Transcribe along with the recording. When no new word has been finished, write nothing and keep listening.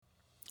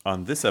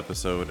On this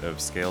episode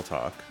of Scale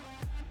Talk,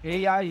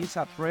 AI is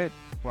a threat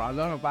for a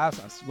lot of us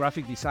as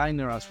graphic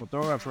designer, as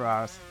photographer,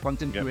 as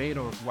content creator,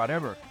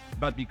 whatever.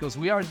 But because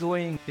we are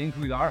doing things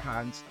with our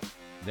hands,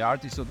 the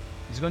art is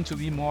going to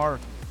be more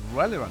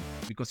relevant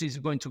because it's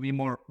going to be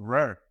more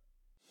rare.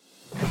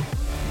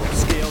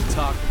 Scale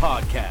Talk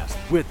Podcast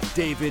with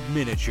David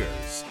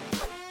Miniatures.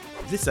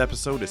 this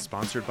episode is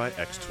sponsored by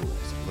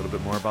X-Tools. A little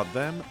bit more about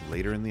them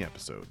later in the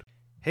episode.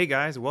 Hey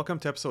guys, welcome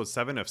to episode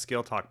 7 of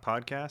Scale Talk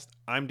Podcast.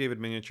 I'm David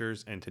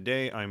Miniatures, and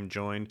today I'm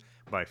joined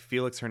by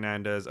Felix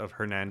Hernandez of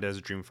Hernandez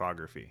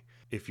Dreamphography.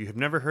 If you have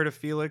never heard of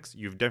Felix,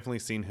 you've definitely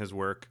seen his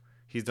work.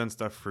 He's done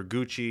stuff for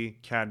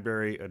Gucci,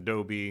 Cadbury,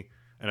 Adobe,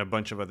 and a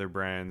bunch of other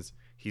brands.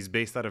 He's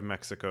based out of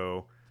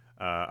Mexico.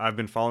 I've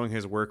been following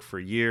his work for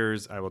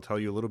years. I will tell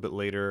you a little bit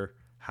later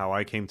how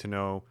I came to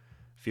know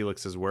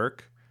Felix's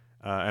work,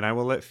 and I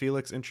will let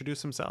Felix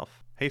introduce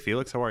himself. Hey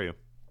Felix, how are you?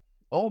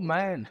 Oh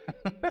man.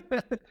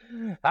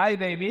 Hi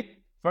David.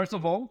 First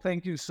of all,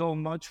 thank you so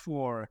much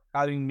for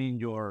having me in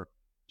your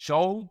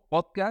show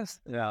podcast.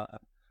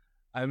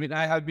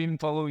 I have been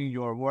following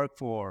your work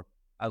for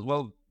as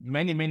well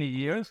many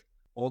years.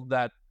 All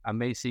that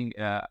amazing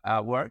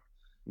work.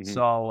 Mm-hmm.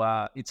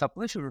 So it's a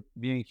pleasure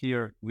being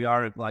here. We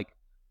are like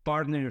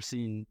partners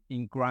in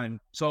crime.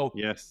 So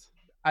Yes.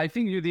 I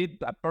think you did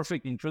a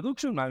perfect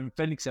introduction. I'm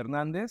Felix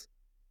Hernandez.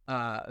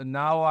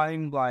 Now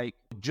I'm like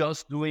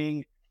just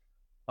doing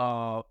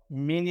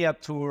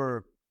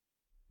miniature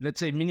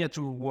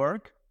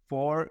work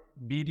for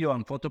video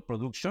and photo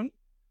production.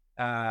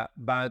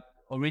 But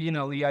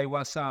originally I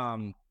was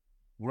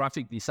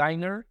graphic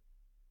designer.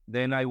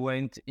 Then I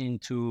went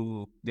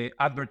into the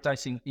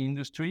advertising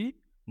industry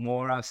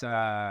more as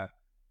a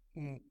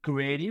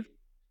creative.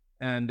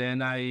 And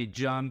then I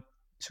jumped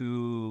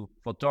to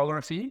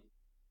photography.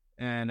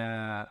 And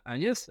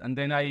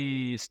then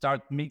I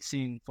start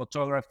mixing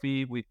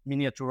photography with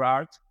miniature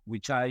art,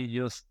 which I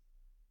just,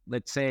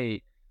 let's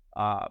say,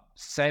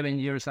 7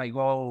 years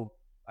ago,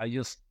 I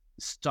just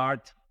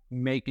start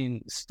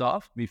making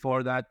stuff.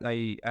 Before that,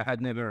 I had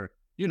never,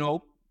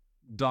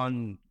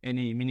 done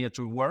any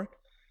miniature work.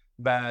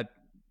 But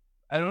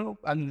I don't know.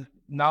 And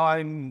now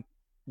I'm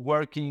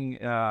working,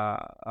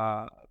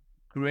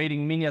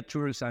 creating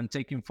miniatures and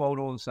taking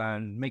photos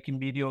and making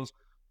videos,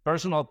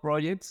 personal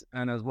projects,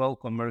 and as well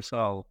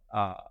commercial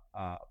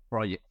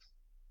projects.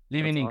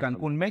 Living in awesome.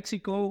 Cancun,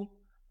 Mexico,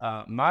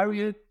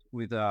 married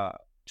with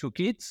 2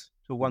 kids,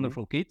 2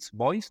 wonderful kids,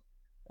 boys.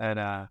 And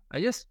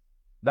yes,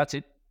 that's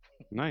it.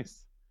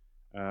 Nice.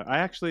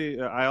 I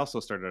also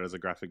started as a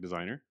graphic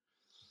designer,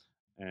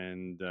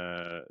 and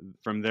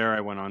from there I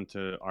went on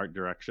to art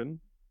direction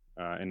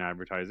in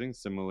advertising,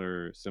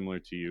 similar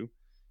to you.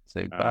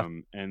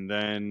 And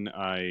then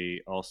I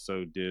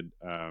also did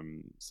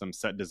some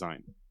set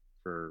design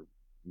for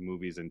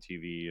movies and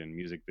TV and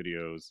music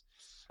videos.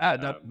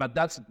 But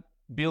that's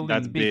building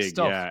That's big big,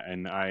 stuff. yeah.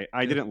 And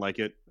I didn't like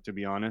it, to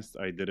be honest.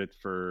 I did it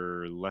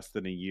for less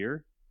than a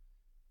year,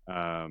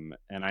 and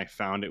I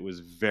found it was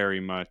very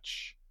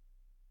much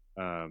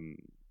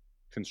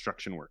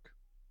construction work.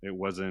 It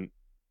wasn't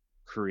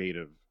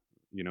creative,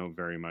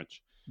 very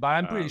much. But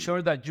I'm pretty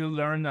sure that you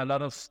learn a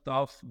lot of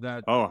stuff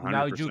that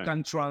now you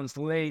can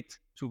translate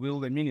to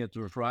build a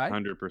miniature, right?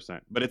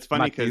 100%. But it's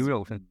funny because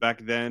Material.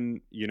 back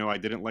then, I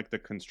didn't like the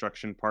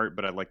construction part,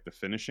 but I liked the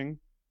finishing,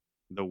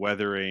 the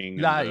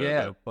weathering,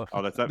 and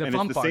all that stuff. The And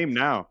fun it's the same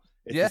now.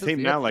 It's the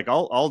same now. Like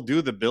I'll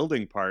do the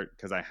building part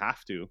because I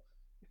have to.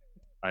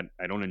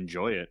 I don't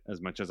enjoy it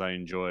as much as I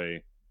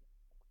enjoy,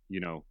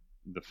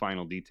 the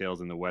final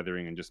details and the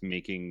weathering and just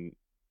making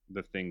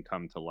the thing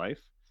come to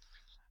life.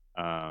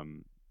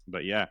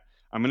 But yeah,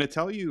 I'm going to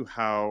tell you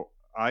how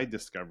I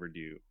discovered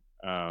you.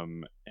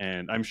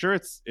 And I'm sure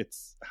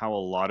it's how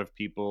a lot of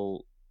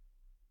people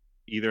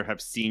either have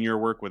seen your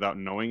work without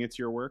knowing it's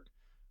your work.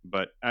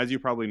 But as you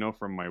probably know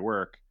from my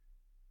work,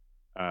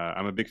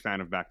 I'm a big fan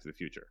of Back to the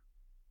Future.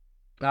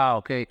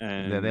 Okay.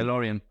 And the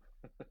DeLorean.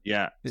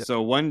 Yeah.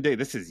 So one day,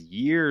 this is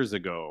years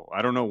ago.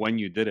 I don't know when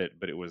you did it,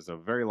 but it was a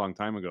very long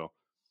time ago.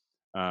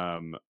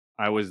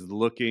 I was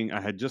looking,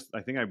 I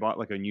think I bought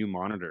like a new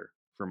monitor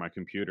for my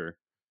computer,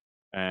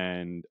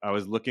 and I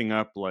was looking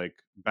up like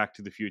Back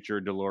to the Future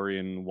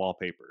DeLorean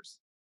wallpapers,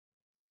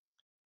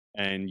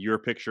 and your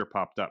picture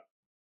popped up.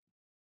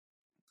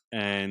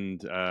 And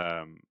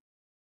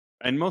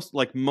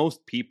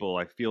most people,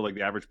 I feel like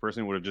the average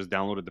person would have just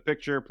downloaded the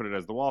picture, put it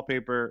as the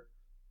wallpaper,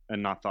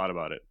 and not thought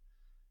about it.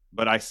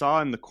 But I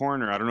saw in the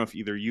corner, I don't know if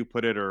either you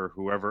put it or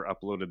whoever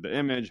uploaded the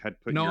image had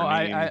put your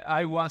name. No,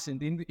 I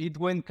wasn't. It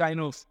went kind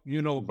of,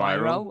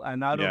 viral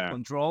and out of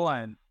control,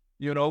 and,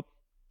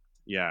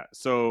 Yeah.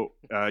 So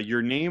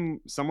your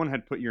name, someone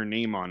had put your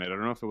name on it. I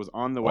don't know if it was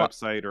on the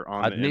website or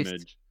on the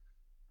image.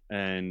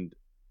 And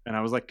I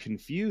was like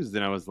confused,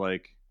 and I was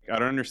like, I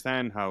don't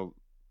understand how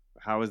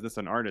is this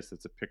an artist?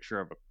 It's a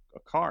picture of a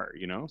car,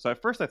 So at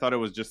first I thought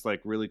it was just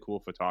like really cool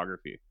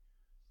photography.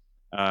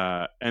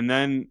 And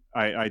then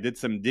I did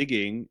some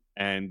digging,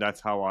 and that's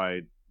how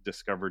I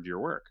discovered your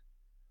work.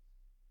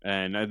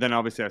 And then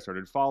obviously I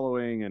started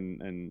following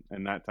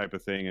and that type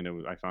of thing,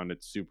 and I found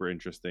it super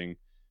interesting.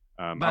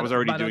 I was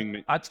already But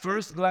doing at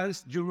first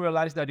glance, you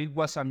realized that it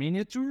was a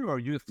miniature, or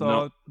you no.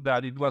 thought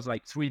that it was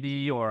like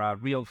 3D or a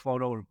real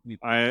photo with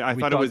I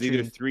thought it was either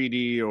retouching?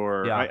 3D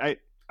or Yeah,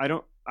 I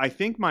don't. I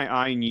think my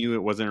eye knew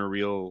it wasn't a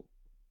real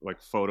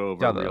like photo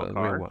of a yeah, real the real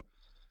car.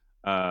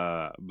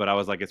 one. But I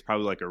was like, it's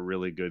probably like a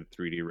really good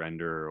 3D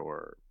render,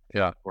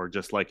 Yeah. or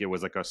just like it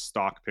was like a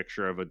stock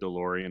picture of a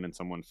DeLorean and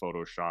someone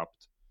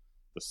photoshopped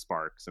the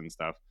sparks and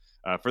stuff.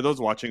 For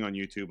those watching on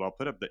YouTube, I'll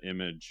put up the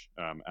image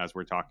as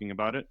we're talking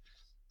about it.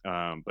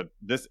 But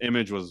this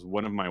image was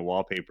one of my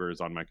wallpapers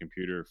on my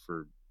computer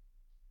for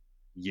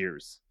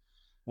years.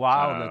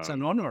 Wow, that's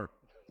Um, an honor.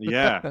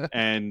 yeah,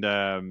 and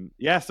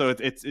yeah, so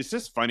it's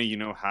just funny,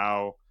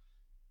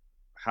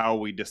 how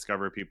we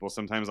discover people.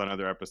 Sometimes on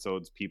other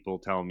episodes, people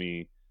tell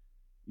me,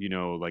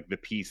 like the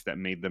piece that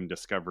made them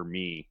discover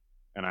me,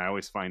 and I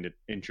always find it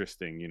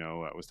interesting.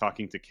 I was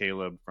talking to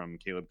Caleb from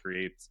Caleb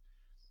Creates,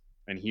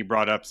 and he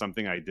brought up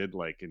something I did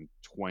like in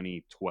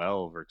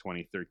 2012 or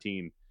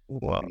 2013.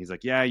 Wow. And he's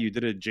like, yeah, you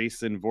did a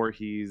Jason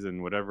Voorhees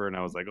and whatever. And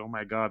I was like, oh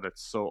my God,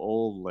 that's so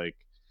old. Like,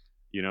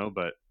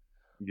 but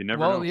you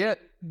never Well, know. yeah,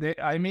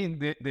 I mean,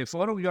 the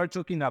photo you are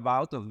talking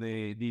about of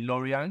the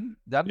DeLorean,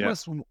 that Yeah.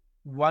 was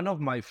one of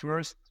my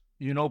first,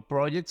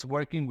 projects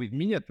working with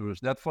miniatures.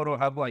 That photo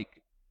had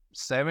like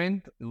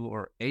 7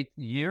 or 8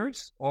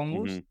 years Hmm.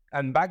 almost.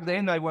 And back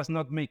then I was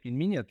not making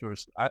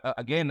miniatures.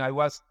 Again, I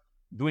was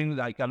doing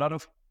like a lot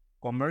of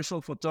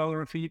commercial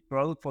photography,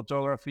 product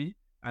photography.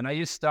 And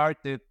I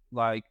started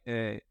like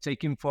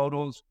taking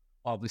photos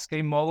of the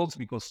scale models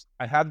because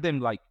I had them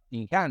like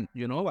in hand,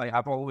 I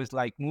have always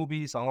like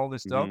movies and all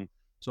this stuff. Hmm.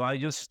 So I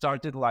just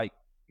started like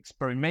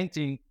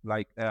experimenting,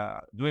 like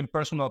doing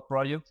personal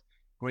projects,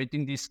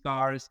 creating these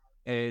cars,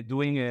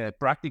 doing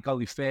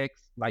practical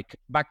effects like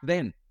back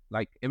then,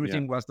 like Yeah.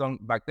 everything was done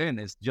back then.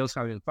 It's just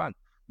having fun.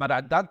 But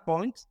at that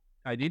point,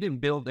 I didn't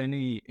build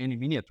any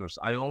miniatures.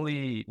 I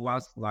only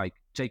was like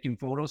taking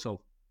photos of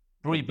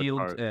Of the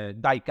pre-built car.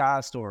 die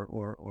cast or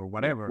Yeah.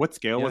 whatever. What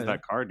scale was Yeah,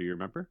 that car? Do you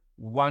remember?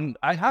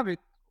 I have it.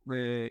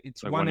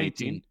 It's Like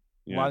 118. 118?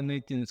 Yeah.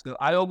 118 scale.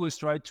 I always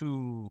try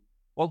to.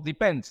 Well,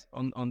 depends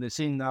on the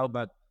scene now,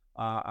 but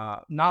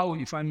now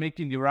if I'm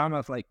making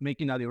dioramas, like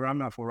making a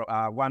diorama for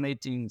a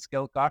 118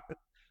 scale car,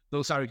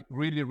 those are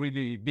really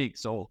really big.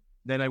 So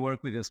then I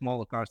work with the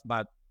smaller cars.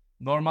 But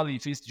normally,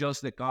 if it's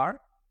just the car,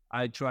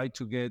 I try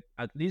to get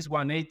at least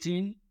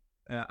 118.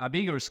 A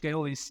bigger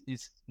scale is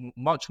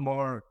much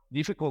more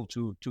difficult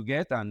to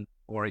get and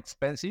or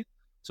expensive.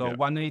 So Yeah.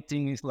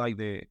 118 is like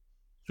the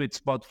sweet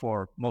spot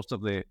for most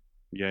of the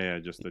Yeah. Yeah.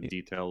 Just the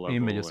detail level.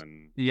 images.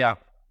 And Yeah,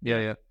 yeah,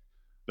 yeah. yeah.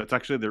 That's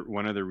actually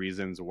one of the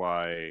reasons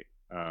why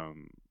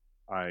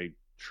I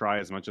try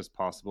as much as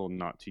possible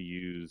not to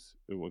use,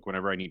 like,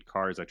 whenever I need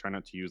cars, I try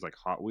not to use like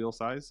Hot Wheel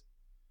size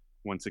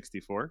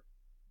 164.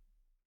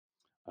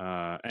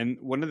 And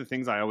one of the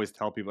things I always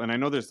tell people, and I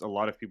know there's a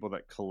lot of people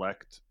that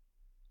collect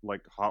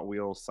like Hot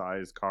Wheel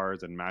size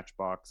cars and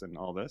Matchbox and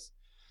all this,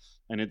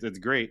 and it's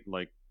great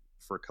like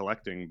for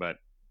collecting, but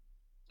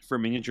for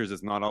miniatures,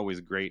 it's not always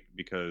great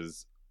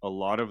because a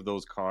lot of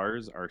those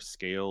cars are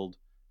scaled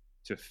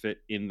to fit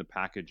in the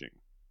packaging.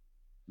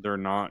 They're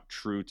not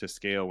true to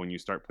scale when you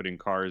start putting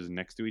cars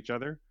next to each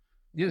other.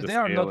 Yes, The they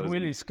are scale not is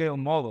really scale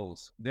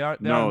models. They are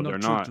no, they're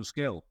not true not. to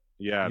scale.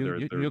 Yeah,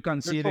 You can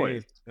they're see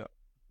toys. the yeah.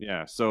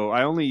 Yeah, so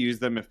I only use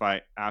them if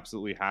I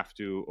absolutely have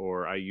to,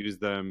 or I use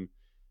them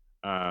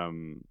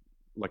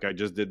like I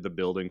just did the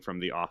building from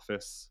The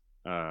Office,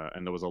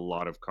 and there was a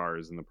lot of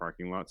cars in the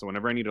parking lot. So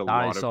whenever I need a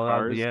I lot of saw that.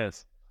 cars,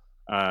 Yes.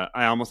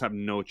 I almost have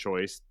no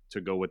choice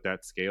to go with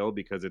that scale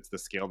because it's the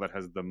scale that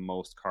has the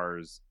most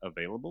cars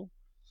available.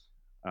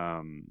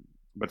 Um,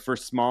 but for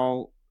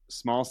small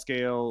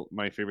scale,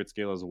 my favorite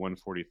scale is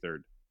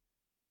 1/43rd.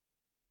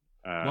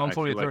 I feel like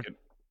 143rd it,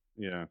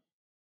 yeah,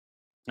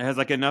 it has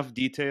like enough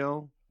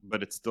detail,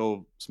 but it's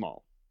still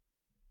small.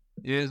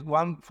 is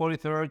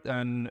 143rd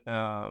and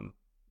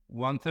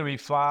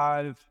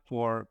 135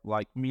 for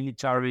like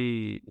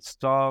military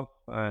stuff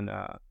and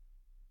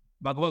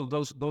but well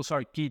those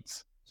are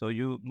kits. So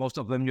you most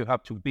of them you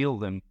have to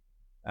build them.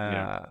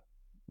 Yeah.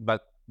 Uh,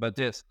 but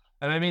yes,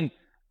 and I mean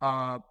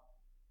uh,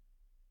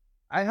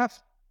 I have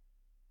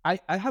I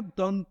have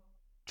done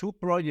two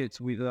projects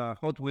with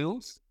Hot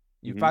Wheels.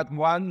 In Hmm. fact,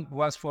 one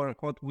was for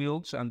Hot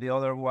Wheels, and the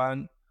other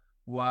one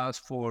was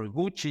for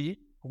Gucci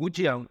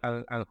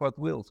and Hot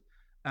Wheels.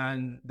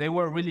 And they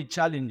were really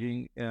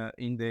challenging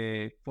in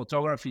the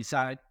photography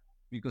side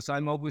because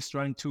I'm always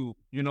trying to,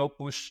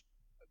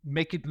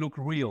 make it look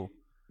real.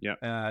 Yeah.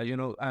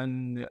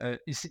 And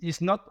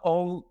it's not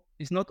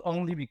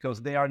only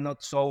because they are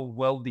not so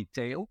well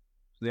detailed,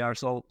 they are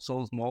so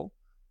small,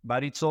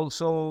 but it's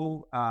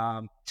also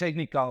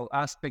technical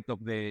aspect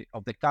of the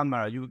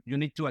camera. You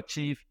need to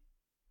achieve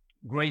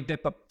great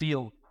depth of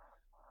field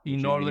Which in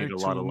you order need a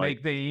lot to of light.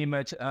 make the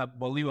image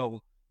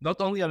believable. Not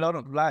only a lot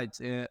of lights,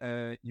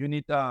 you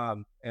need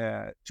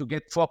to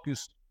get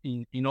focused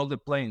in all the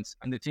planes.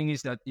 And the thing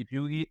is that if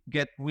you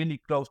get really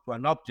close to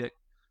an object,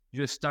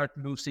 you start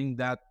losing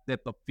that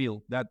depth of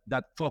field,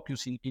 that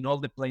focus in all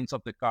the planes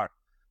of the car.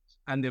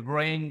 And the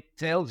brain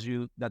tells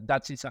you that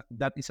that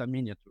is a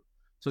miniature.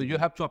 So you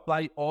have to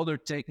apply other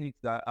techniques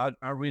that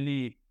are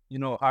really,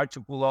 hard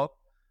to pull off.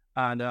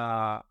 And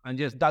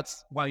yes,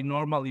 that's why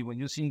normally when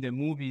you see in the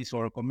movies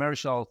or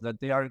commercials that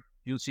they are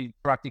using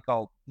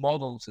practical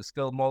models,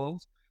 scale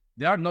models,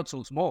 they are not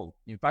so small.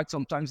 In fact,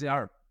 sometimes they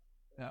are.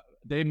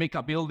 They make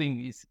a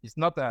building, it's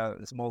not a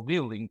small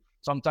building.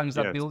 Sometimes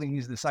that building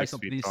is the size 6 of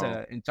feet this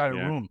tall. entire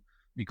room,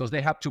 because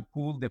they have to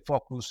pull the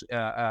focus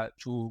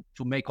to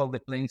make all the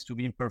planes to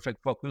be in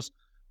perfect focus,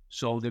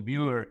 so the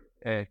viewer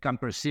can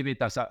perceive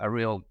it as a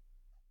real.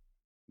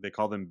 They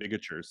call them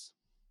bigatures.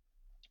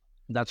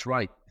 That's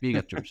right,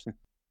 bigatures.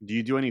 Do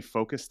you do any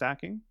focus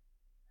stacking?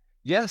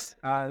 Yes,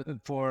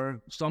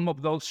 for some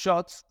of those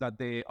shots that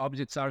the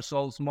objects are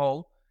so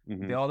small,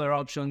 the other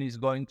option is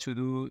doing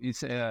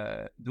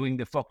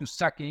the focus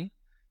stacking.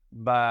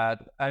 But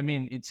I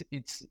mean,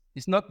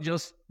 it's not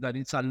just that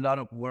it's a lot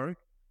of work,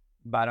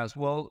 but as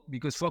well,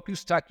 because focus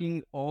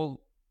stacking,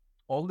 all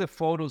the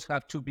photos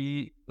have to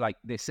be like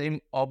the same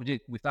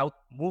object without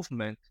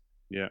movement.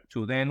 Yeah.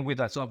 To then with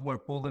a software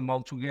pull them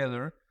all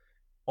together.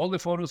 All the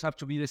photos have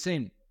to be the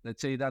same,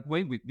 let's say that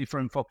way, with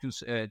different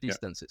focus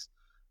distances.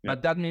 Yeah.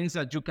 But that means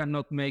that you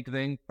cannot make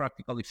then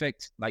practical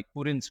effects, like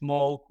put in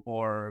smoke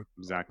or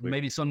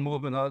maybe some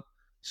movement out.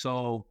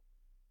 So,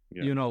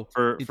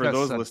 for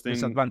those listening,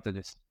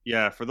 disadvantages.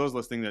 Yeah, for those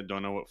listening that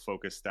don't know what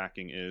focus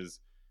stacking is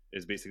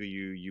basically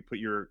you put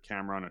your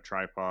camera on a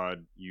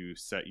tripod, you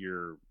set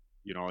your,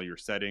 all your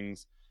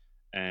settings,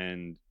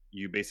 and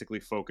you basically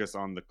focus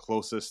on the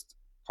closest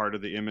part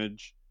of the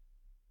image.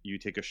 You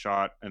take a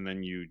shot, and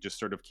then you just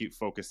sort of keep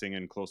focusing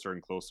in closer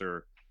and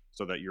closer,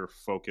 so that your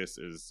focus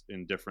is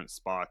in different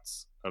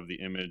spots of the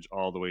image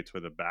all the way to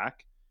the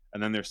back.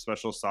 And then there's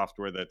special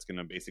software that's going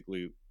to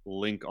basically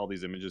link all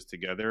these images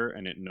together,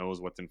 and it knows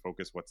what's in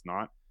focus, what's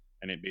not,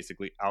 and it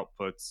basically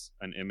outputs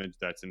an image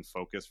that's in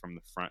focus from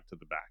the front to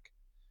the back.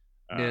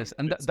 Yes,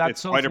 and it's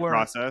that's quite a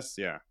process.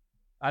 Yeah.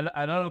 A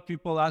lot of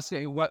people ask,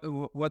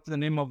 what's the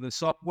name of the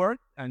software?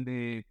 And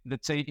the,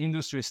 let's say,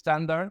 industry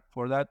standard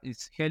for that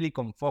is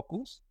Helicon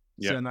Focus.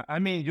 Yeah. So, I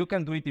mean, you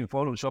can do it in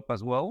Photoshop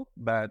as well,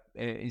 but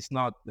it's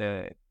not.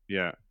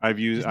 Yeah, I have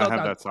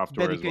that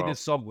software dedicated as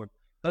well. Software.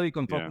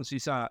 Helicon Focus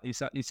is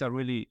a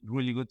really,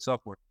 really good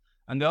software.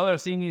 And the other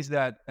thing is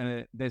that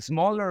the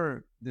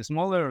smaller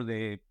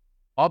the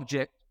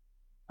object,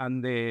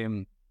 and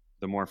the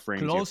more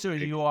frames closer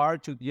you are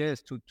to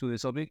the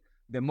subject,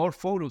 the more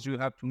photos you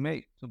have to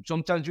make. So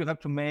sometimes you have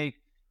to make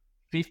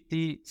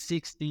 50,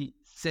 60,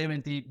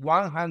 70,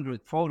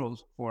 100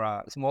 photos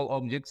for small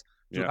objects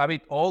to have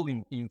it all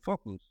in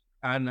focus.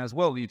 And as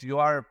well, if you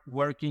are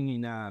working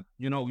in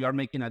you are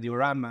making a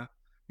diorama,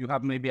 you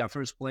have maybe a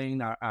first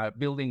plane, a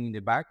building in the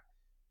back,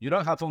 you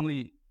don't have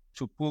only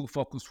to pull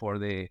focus for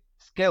the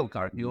scale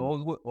card. You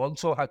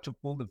also have to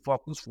pull the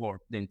focus for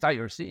the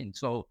entire scene.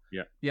 So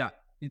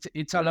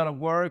it's a lot of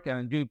work,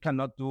 and you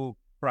cannot do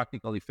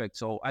practical effects.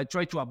 So I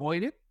try to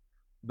avoid it.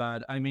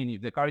 But I mean,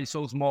 if the car is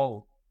so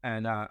small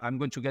and I'm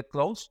going to get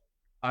close,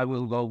 I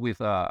will go with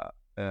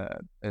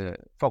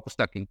focus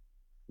stacking.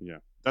 Yeah,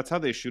 that's how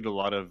they shoot a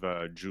lot of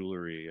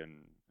jewelry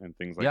and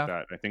things like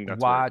that. I think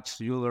that's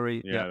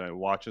jewelry. That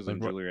watches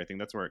and jewelry. I think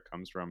that's where it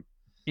comes from.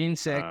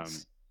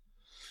 Insects.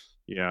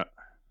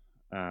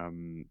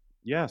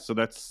 So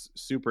that's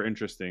super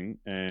interesting.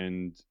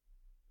 And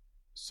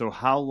so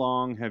how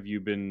long have you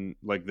been,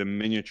 like, the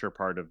miniature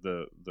part of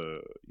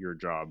your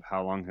job,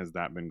 how long has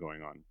that been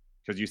going on?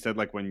 Because you said,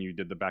 like, when you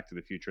did the Back to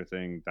the Future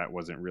thing, that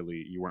wasn't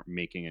really, you weren't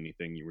making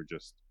anything, you were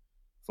just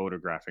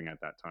photographing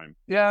at that time.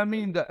 Yeah, I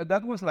mean,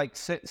 that was like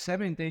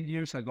 7, 8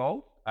 years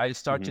ago. I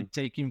started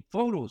taking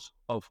photos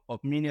of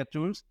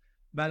miniatures.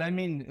 But I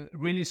mean,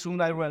 really soon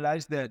I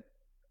realized that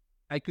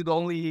I could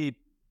only,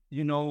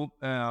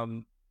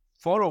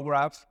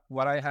 photograph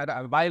what I had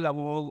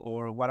available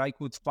or what I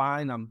could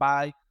find and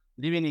buy.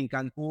 Living in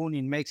Cancun,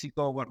 in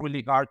Mexico, was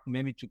really hard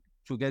maybe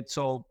to get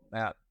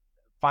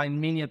find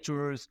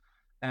miniatures.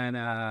 And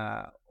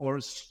or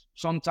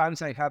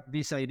sometimes I have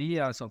these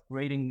ideas of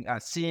creating a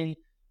scene,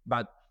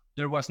 but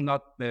there was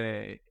not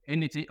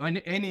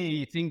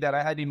anything that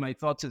I had in my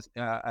thoughts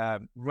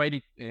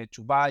ready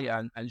to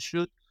buy and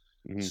shoot.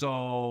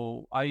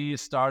 So I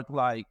start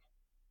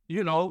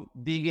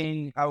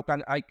digging how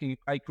can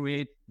I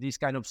create this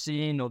kind of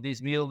scene or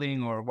this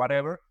building or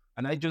whatever,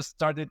 and I just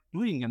started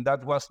doing, and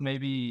that was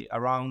maybe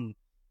around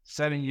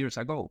 7 years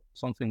ago,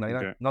 something like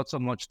that. Not so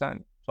much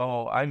time.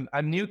 So I'm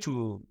new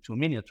to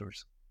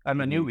miniatures.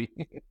 I'm a newbie.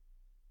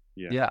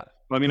 Yeah.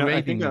 Well, I mean,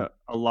 I think a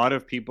lot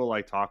of people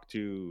I talk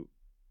to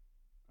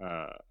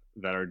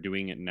that are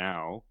doing it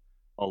now,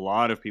 a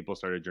lot of people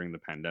started during the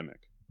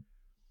pandemic.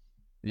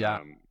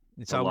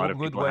 It's a lot of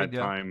good people way,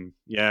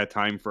 had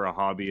time for a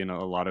hobby, and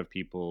a lot of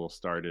people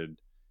started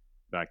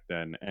back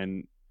then.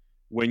 And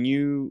when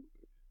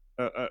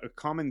a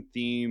common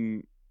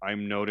theme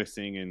I'm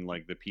noticing in,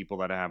 like, the people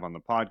that I have on the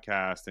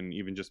podcast, and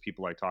even just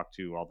people I talk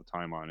to all the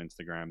time on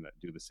Instagram that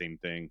do the same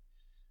thing,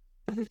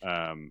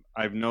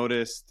 I've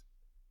noticed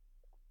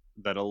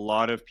that a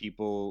lot of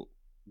people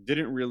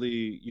didn't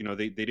really,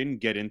 they didn't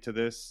get into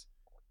this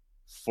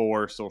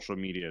for social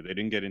media. They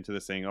didn't get into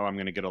this saying, "Oh, I'm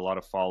going to get a lot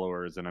of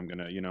followers and I'm going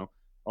to,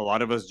 a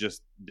lot of us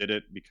just did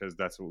it because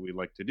that's what we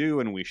like to do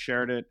and we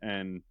shared it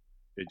and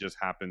it just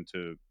happened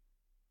to,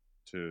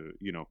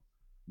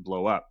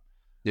 blow up."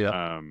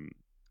 Yeah.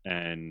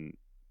 And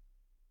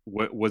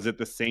what was it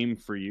the same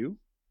for you?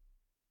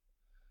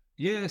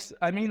 Yes,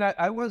 I mean,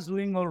 I was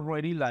doing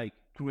already like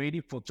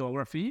creative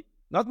photography,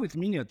 not with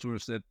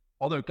miniatures, that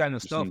other kind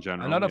of Just stuff. in A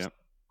general, lot of yeah.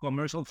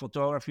 commercial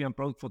photography and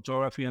product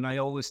photography, and I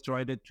always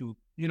tried to,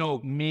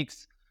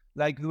 mix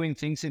like doing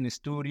things in the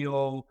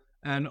studio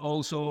and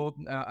also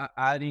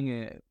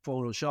adding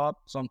Photoshop,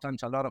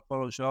 sometimes a lot of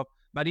Photoshop.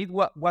 But it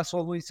was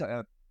always,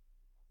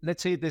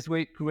 let's say it this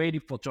way,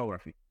 creative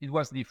photography. It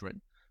was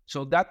different.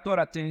 So that got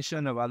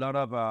attention of a lot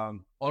of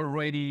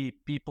already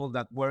people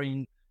that were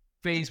in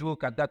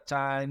Facebook at that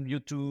time,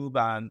 YouTube,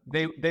 and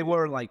they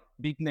were like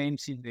big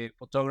names in the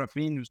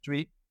photography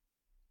industry.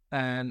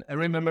 And I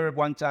remember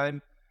one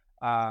time,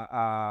 uh,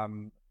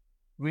 um,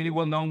 really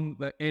well-known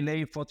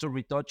LA photo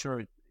retoucher,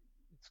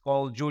 it's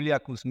called Julia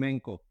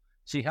Kuzmenko.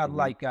 She had Mm-hmm.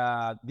 like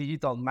a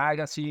digital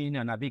magazine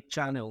and a big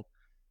channel,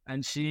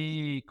 and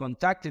she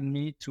contacted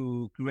me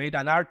to create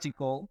an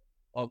article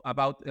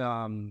about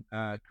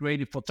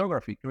creative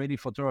photography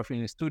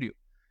in the studio.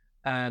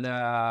 And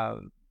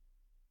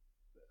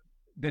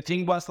the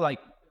thing was like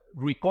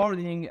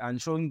recording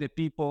and showing the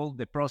people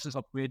the process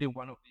of creating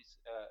one of these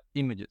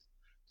images.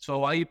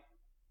 So I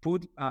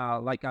put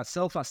like a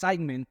self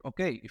assignment.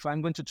 Okay, if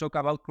I'm going to talk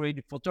about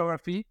creative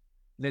photography,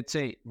 let's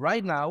say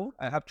right now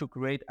I have to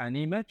create an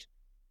image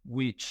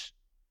which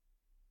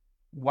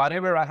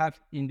whatever I have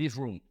in this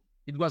room.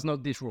 It was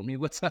not this room. It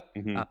was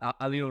Mm-hmm.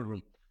 a little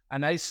room.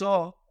 And I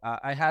saw,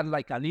 I had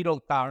like a little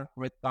car,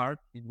 red car.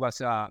 It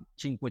was a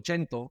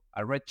Cinquecento,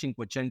 a red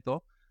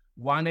Cinquecento,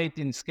 1/8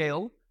 in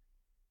scale.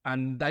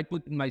 And I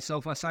put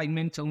myself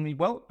assignment, telling me,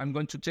 well, I'm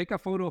going to take a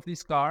photo of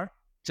this car,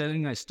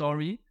 telling a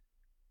story.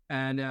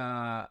 And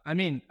I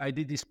mean, I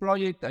did this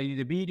project, I did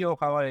a video,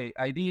 how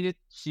I did it.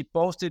 She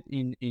posted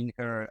in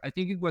her, I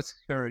think it was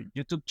her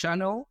YouTube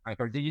channel,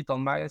 her digital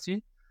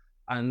magazine.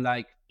 And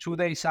like 2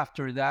 days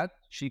after that,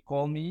 she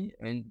called me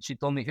and she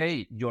told me,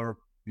 "Hey, your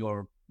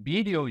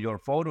video, your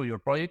photo, your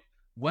project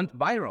went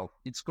viral.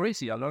 It's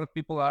crazy. A lot of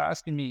people are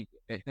asking me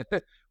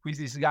who is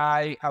this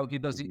guy, how he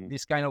does Mm-hmm.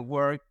 this kind of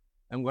work,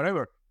 and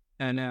whatever."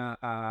 And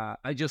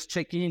I just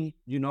check in,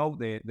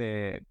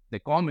 the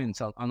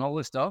comments and all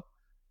the stuff,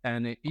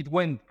 and it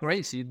went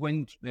crazy. It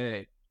went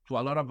to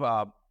a lot of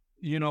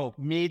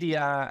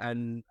media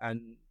and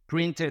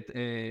printed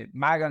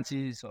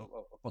magazines of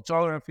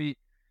photography,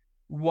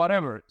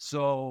 whatever.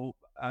 So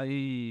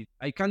I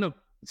kind of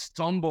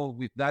stumbled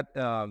with that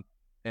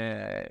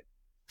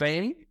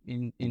fame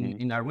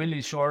Mm-hmm. in a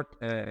really short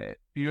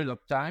period of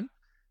time,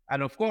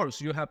 and of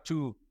course you have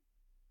to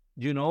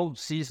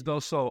seize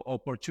those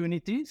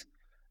opportunities,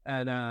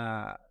 and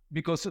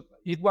because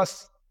it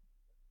was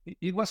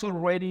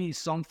already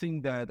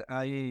something that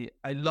I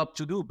love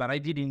to do, but I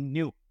didn't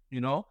knew.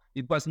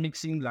 It was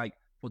mixing like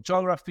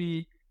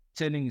photography,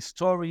 telling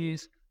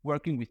stories,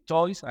 working with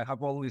toys. I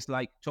have always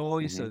liked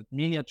toys, Mm-hmm.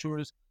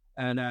 miniatures,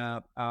 and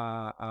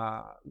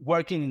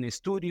working in a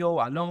studio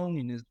alone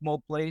in a small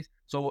place.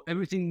 So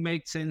everything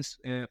made sense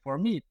for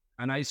me.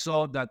 And I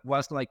saw that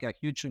was like a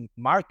huge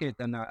market,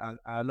 and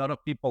a lot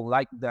of people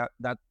liked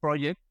that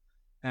project.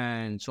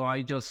 And so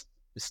I just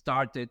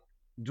started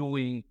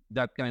doing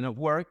that kind of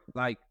work.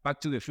 Like Back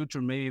to the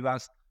Future maybe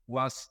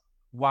was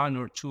 1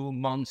 or 2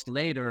 months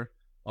later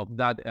of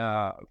that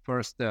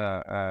first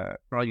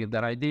project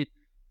that I did.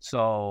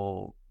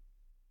 So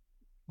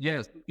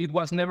yes, it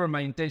was never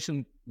my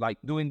intention like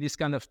doing this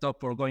kind of stuff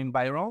for going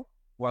viral.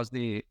 Was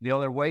the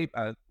other way.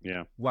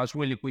 Yeah. Was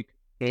really quick.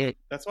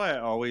 That's why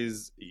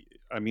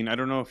I mean, I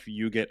don't know if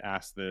you get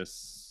asked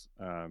this,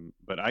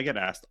 but I get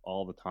asked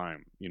all the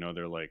time.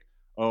 They're like,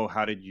 "Oh,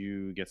 how did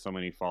you get so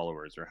many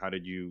followers?" Or "How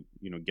did you,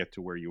 get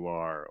to where you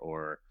are?"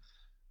 Or,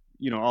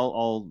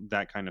 all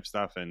that kind of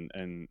stuff.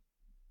 And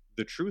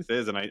the truth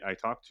is, and I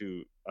talk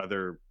to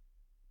other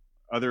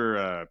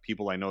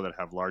people I know that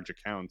have large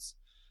accounts,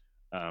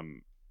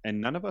 and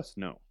none of us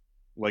know.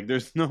 Like,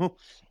 there's no.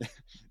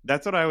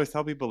 That's what I always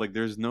tell people. Like,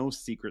 there's no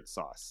secret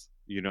sauce.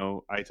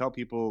 I tell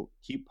people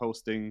keep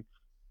posting.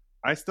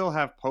 I still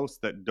have posts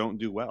that don't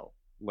do well.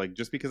 Like,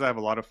 just because I have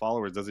a lot of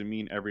followers doesn't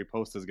mean every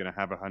post is going to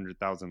have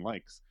 100,000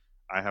 likes.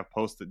 I have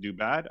posts that do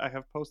bad. I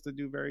have posts that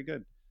do very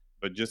good.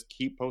 But just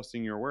keep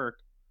posting your work.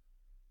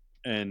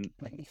 And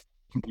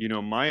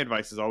my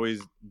advice is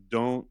always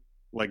don't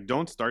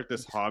start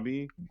this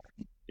hobby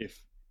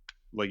if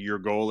like your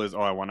goal is,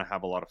 oh, I want to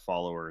have a lot of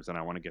followers and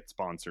I want to get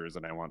sponsors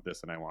and I want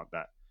this and I want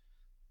that.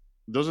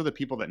 Those are the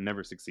people that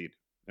never succeed,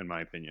 in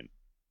my opinion.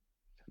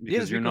 Yes,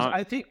 Because you're because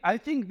not. I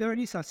think there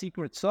is a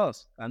secret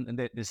sauce, and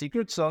the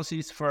secret sauce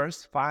is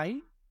first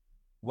find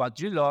what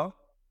you love,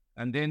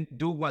 and then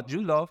do what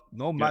you love,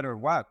 no Yep. matter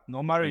what,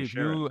 no matter And if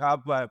share it. you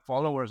have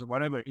followers or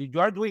whatever. If you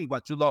are doing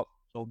what you love,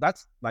 so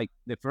that's like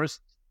the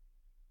first.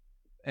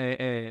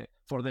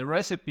 for the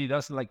recipe,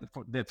 that's like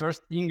the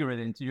first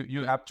ingredient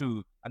you have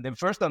to, and the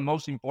first and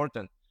most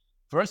important,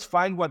 first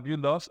find what you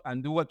love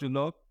and do what you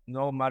love,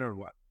 no matter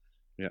what.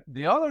 Yeah.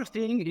 The other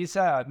thing is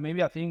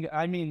maybe I think,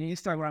 I mean,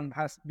 Instagram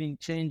has been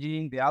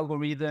changing the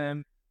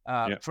algorithm.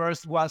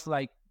 First was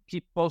like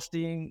keep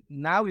posting.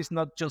 Now it's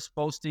not just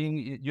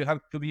posting. You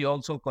have to be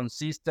also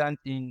consistent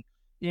in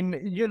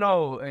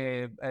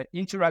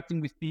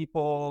interacting with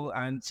people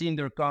and seeing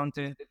their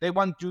content. They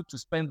want you to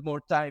spend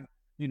more time,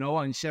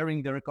 and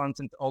sharing their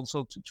content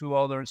also to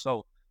others.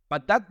 So,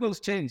 but that will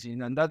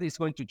changing, and that is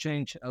going to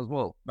change as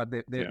well. But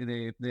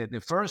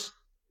the first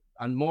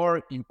and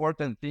more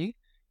important thing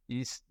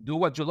is do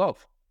what you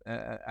love,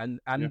 and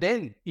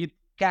then it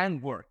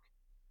can work.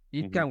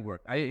 It can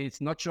work.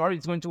 It's not sure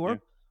it's going to work,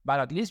 but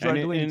at least you're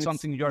doing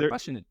something you're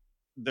passionate.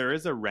 There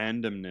is a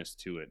randomness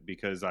to it,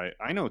 because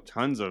I know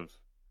tons of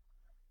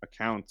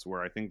accounts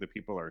where I think the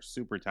people are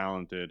super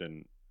talented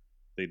and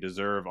they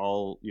deserve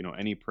all,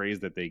 any praise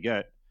that they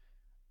get,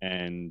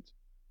 and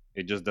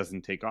it just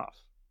doesn't take off.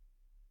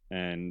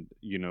 And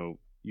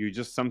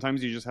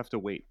sometimes you just have to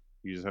wait.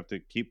 You just have to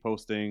keep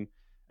posting.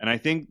 And I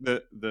think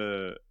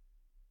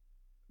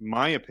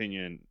my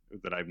opinion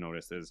that I've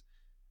noticed is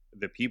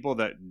the people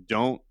that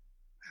don't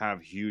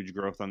have huge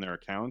growth on their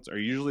accounts are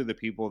usually the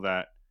people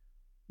that,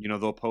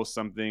 they'll post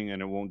something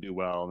and it won't do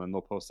well, and then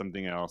they'll post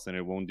something else and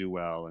it won't do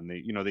well, and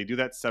they do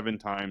that 7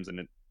 times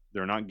and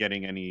they're not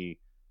getting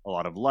a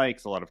lot of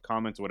likes, a lot of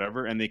comments,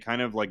 whatever, and they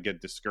kind of like get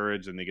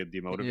discouraged and they get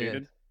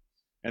demotivated.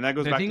 And that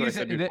goes back to what I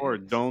said before.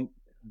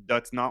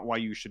 That's not why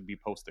you should be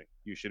posting.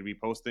 You should be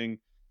posting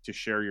to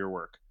share your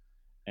work.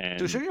 And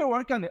to share your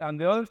work, and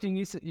the other thing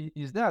is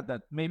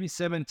that maybe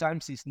 7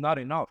 times is not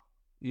enough.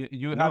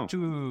 You have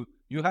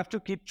to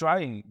keep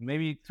trying.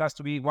 Maybe it has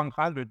to be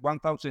 100,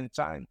 1,000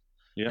 times.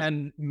 Yeah.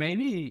 And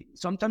maybe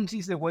sometimes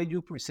it's the way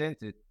you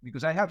present it,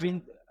 because I have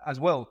been as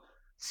well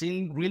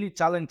seeing really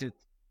talented,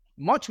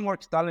 much more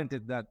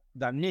talented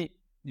than me,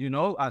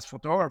 as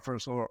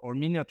photographers or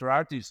miniature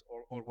artists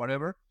or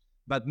whatever.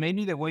 But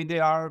maybe the way they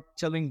are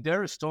telling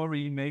their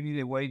story, maybe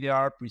the way they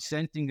are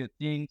presenting the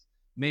things,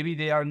 maybe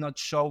they are not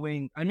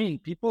showing. I mean,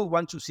 people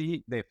want to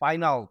see the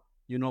final,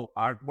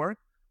 artwork,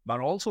 but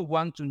also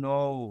want to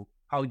know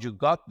how you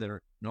got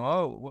there.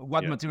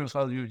 What materials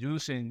are you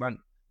using? But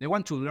they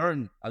want to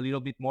learn a little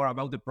bit more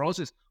about the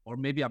process, or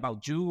maybe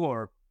about you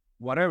or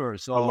whatever.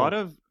 So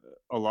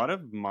a lot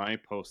of my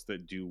posts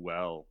that do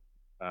well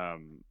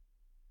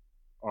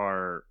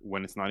are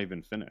when it's not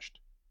even finished.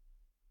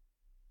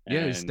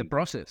 It's the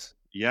process.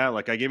 Yeah,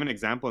 like I gave an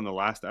example in the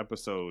last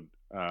episode.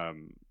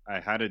 I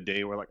had a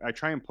day where I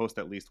try and post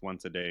at least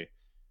once a day.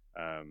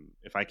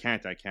 If I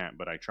can't, I can't,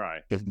 but I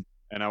try.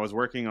 And I was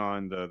working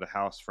on the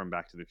house from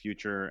Back to the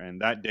Future, and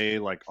that day,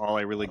 all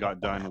I really got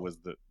done was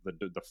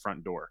the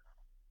front door.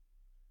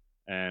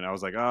 And I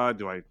was like,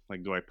 do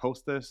I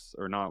post this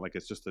or not?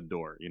 It's just a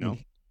door,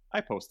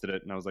 I posted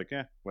it, and I was like,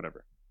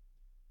 whatever.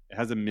 It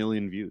has 1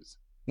 million views.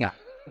 Yeah.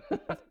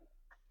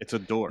 It's a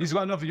door. It's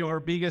one of your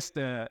biggest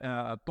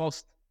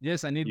posts.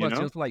 Yes, and it was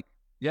just 1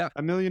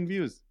 million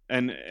views.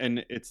 And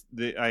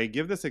I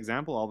give this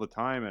example all the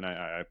time, and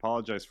I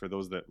apologize for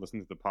those that listen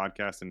to the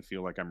podcast and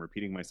feel like I'm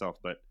repeating myself,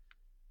 but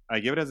I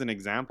give it as an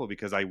example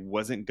because I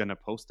wasn't gonna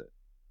post it.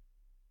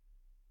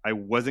 It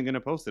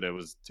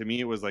was, to me,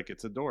 it was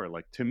it's a door.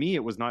 To me,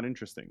 it was not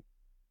interesting,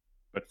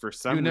 but for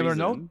some reason, you never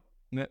know.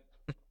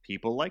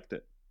 People liked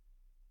it,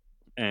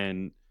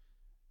 and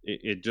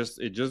it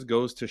just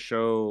goes to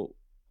show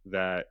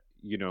that,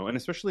 and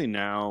especially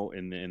now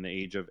in the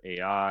age of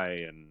AI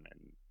and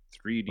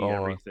 3D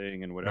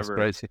everything and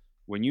whatever,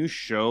 when you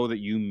show that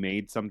you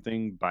made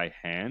something by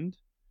hand,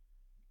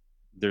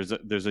 there's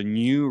a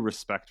new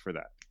respect for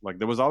that.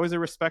 There was always a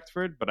respect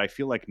for it, but I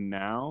feel like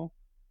now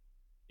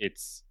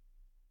it's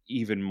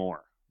even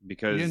more,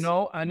 because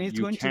and it's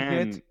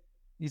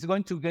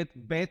going to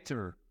get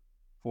better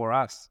for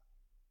us.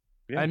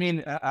 I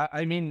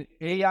mean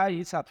AI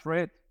is a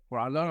threat for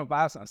a lot of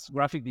us as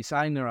graphic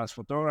designer, as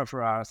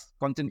photographer, as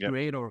content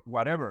creator,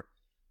 whatever.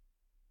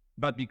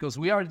 But because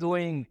we are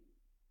doing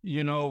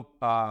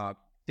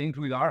things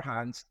with our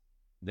hands,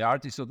 the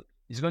artist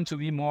is going to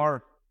be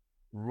more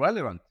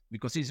relevant,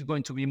 because it's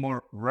going to be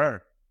more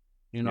rare,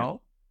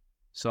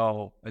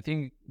 So I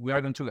think we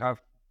are going to have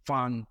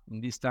fun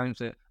in these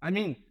times.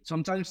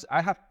 Sometimes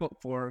I have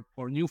for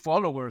new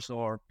followers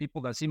or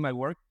people that see my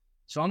work,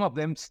 some of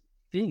them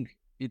think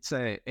it's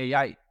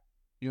AI,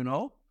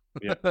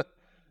 Yeah.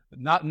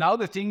 Now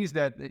the thing is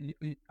that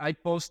I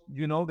post,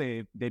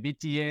 the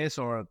BTS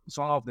or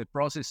some of the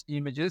process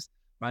images,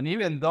 and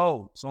even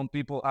though some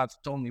people have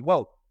told me,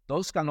 well,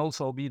 those can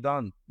also be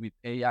done with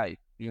AI,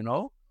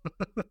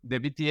 the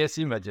BTS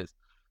images.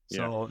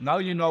 So now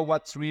you know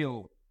what's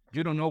real.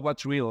 You don't know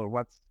what's real or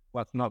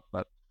what's not,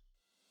 but.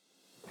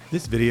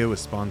 This video is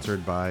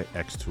sponsored by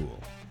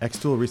Xtool.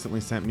 Xtool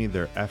recently sent me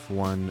their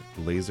F1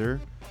 laser,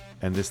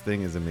 and this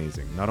thing is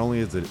amazing. Not only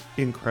is it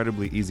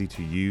incredibly easy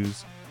to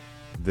use,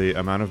 the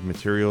amount of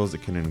materials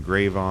it can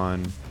engrave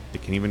on,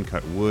 it can even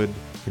cut wood,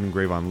 it can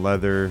engrave on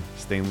leather,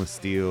 stainless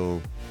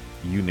steel,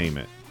 you name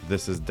it.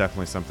 this is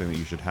definitely something that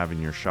you should have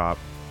in your shop.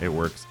 It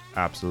works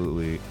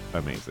absolutely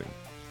amazing.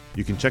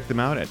 You can check them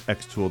out at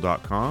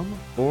xtool.com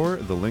or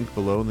the link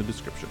below in the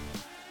description.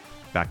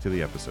 Back to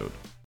the episode.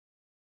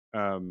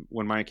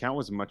 When my account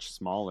was much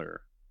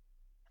smaller,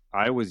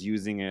 I was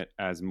using it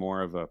as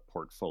more of a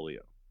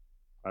portfolio.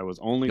 I was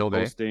only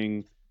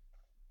posting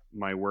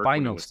my work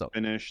when it was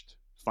finished,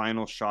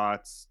 final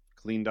shots,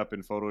 cleaned up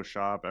in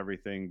Photoshop,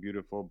 everything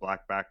beautiful,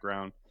 black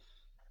background.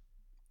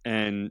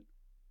 And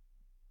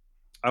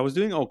I was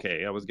doing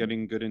okay. I was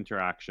getting good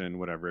interaction,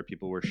 whatever.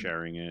 People were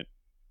sharing it.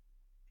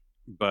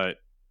 But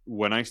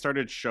when I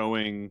started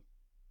showing,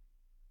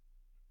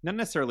 not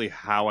necessarily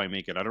how I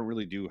make it, I don't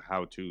really do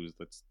how-tos.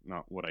 That's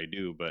not what I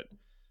do. But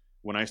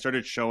when I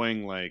started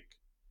showing like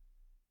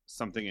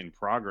something in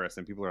progress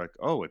and people are like,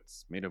 oh,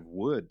 it's made of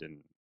wood and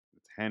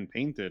it's hand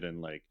painted,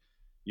 and like,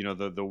 you know,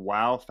 the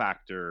wow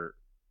factor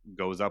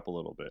goes up a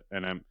little bit.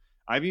 And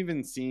I've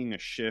even seen a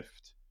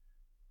shift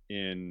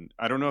in,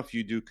 I don't know if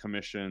you do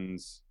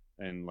commissions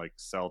and like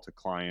sell to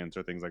clients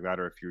or things like that,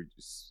 or if you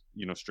just,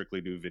 you know,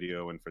 strictly do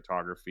video and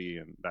photography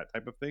and that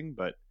type of thing,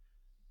 but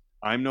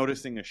I'm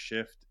noticing a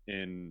shift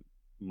in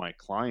my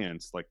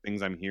clients, like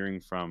things I'm hearing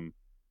from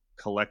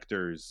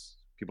collectors,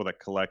 people that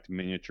collect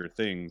miniature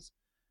things.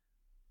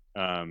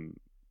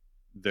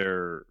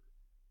 They're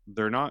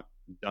not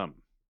dumb,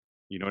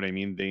 you know what I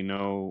mean? They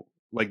know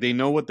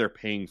what they're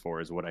paying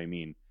for is what I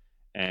mean.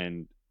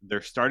 And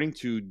they're starting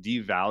to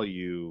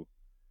devalue,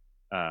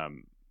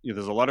 you know,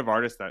 there's a lot of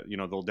artists that, you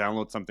know, they'll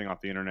download something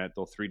off the internet,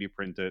 they'll 3D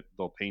print it,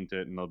 they'll paint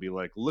it, and they'll be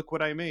like, look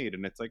what I made.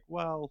 And it's like,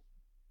 well,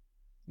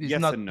 it's yes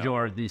not and no.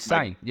 your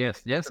design. Like,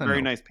 yes it's a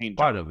very nice paint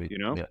part job, of it, you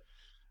know.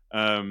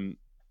 Yeah.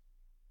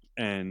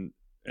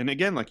 And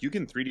again, like, you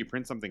can 3D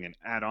print something and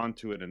add on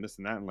to it and this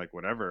and that and like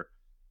whatever,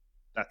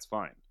 that's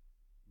fine.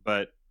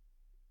 But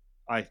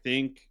I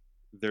think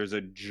there's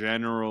a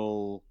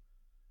general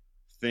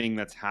thing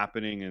that's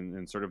happening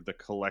in sort of the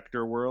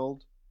collector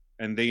world.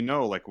 And they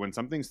know, like, when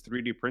something's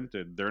 3D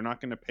printed, they're not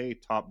going to pay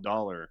top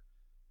dollar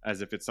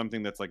as if it's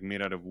something that's like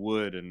made out of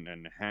wood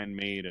and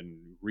handmade and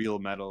real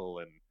metal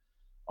and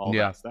all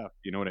that stuff.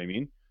 You know what I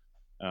mean?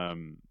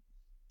 And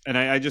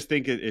I just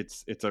think it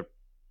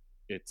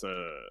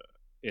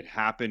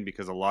happened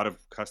because a lot of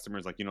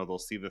customers, like, you know, they'll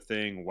see the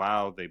thing,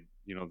 wow, they,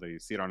 you know, they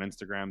see it on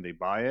Instagram, they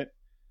buy it,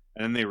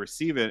 and then they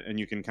receive it, and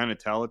you can kind of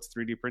tell it's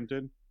 3D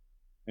printed,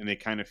 and they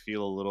kind of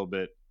feel a little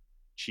bit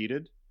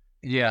cheated.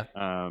 Yeah.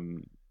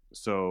 And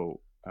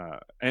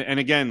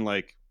again,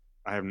 like,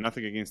 I have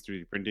nothing against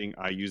 3D printing.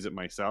 I use it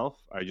myself.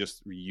 I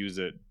just use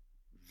it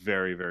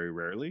very, very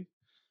rarely.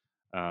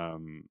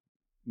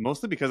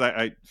 Mostly because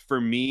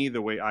for me,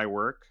 the way I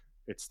work,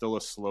 it's still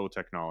a slow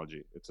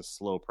technology. It's a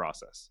slow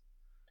process.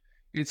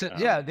 It's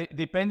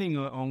depending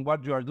on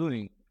what you are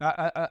doing.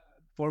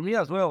 For me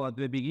as well, at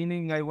the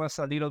beginning, I was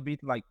a little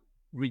bit like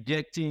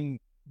rejecting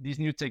these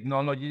new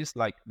technologies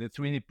like the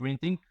 3D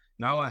printing.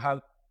 Now I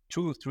have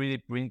 2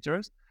 3D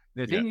printers.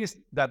 The thing is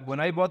that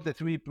when I bought the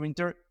 3D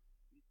printer,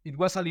 it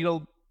was a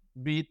little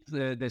bit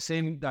the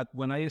same that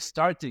when I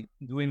started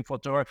doing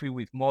photography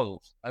with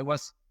models. I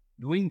was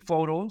doing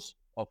photos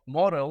of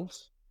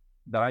models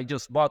that I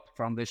just bought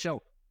from the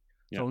show.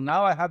 So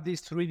now I have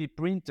these 3D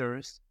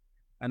printers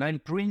and I'm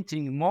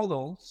printing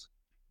models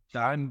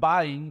that I'm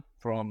buying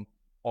from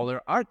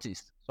other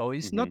artists. So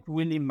it's not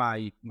really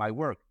my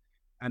work.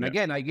 And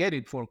again, I get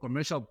it for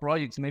commercial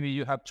projects. Maybe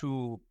you have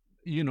to,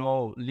 you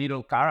know,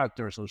 little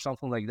characters or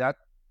something like that.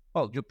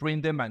 Well, you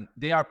print them and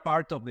they are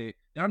part of they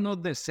are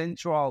not the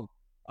central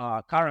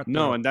character.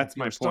 No, and that's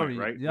my story. point,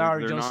 right? They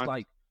are just not,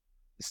 like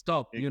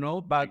stuff, you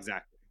know, but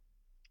exactly.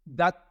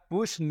 That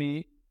pushed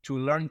me to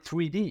learn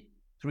 3D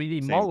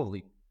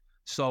modeling.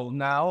 So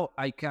now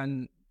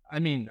I'm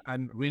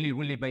really,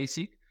 really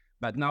basic,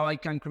 but now I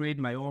can create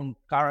my own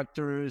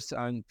characters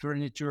and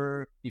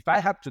furniture. If I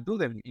have to do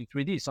them in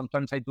 3D,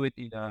 sometimes I do it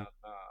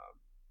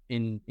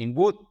in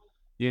wood,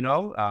 you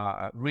know,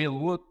 real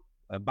wood,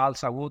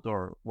 balsa wood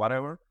or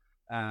whatever.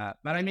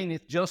 But I mean,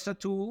 it's just a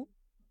tool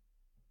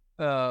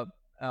that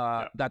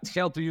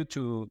helps you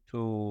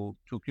to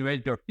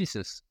create your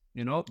pieces,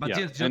 you know. But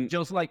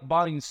just like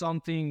buying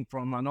something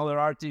from another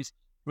artist,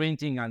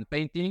 printing and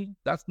painting,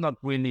 that's not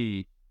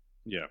really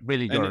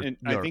really and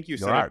I think you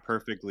said art. it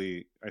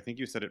perfectly. I think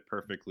you said it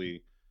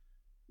perfectly.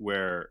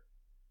 Where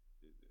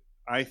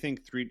I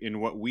think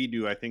in what we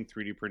do, I think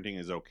 3D printing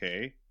is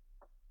okay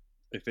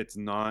if it's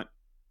not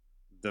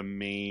the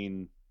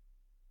main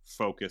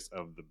focus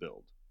of the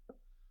build.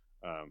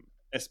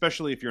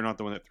 Especially if you're not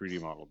the one that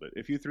 3D modeled it.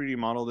 If you 3D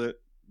modeled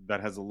it,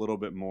 that has a little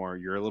bit more,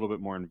 you're a little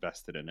bit more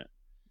invested in it.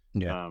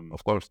 Yeah,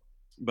 of course.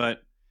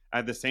 But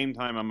at the same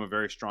time, I'm a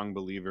very strong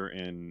believer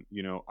in,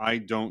 you know, I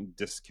don't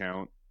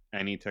discount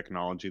any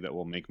technology that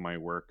will make my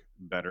work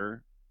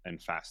better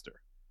and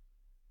faster.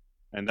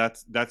 And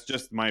that's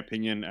just my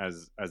opinion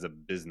as a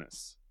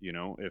business. You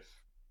know, if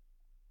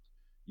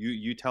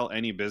you tell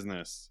any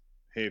business,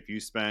 hey, if you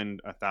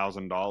spend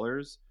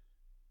 $1,000,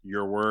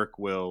 your work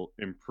will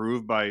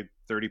improve by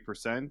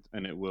 30%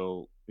 and it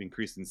will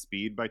increase in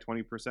speed by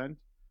 20%.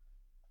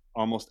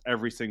 almost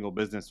every single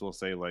business will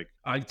say like,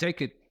 I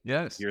take it.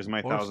 Yes, here's of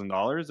my course.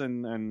 $1,000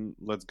 and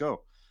let's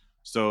go.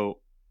 So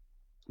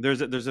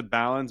there's a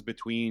balance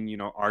between, you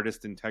know,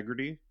 artist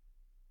integrity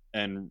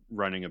and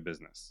running a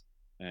business.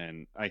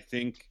 And I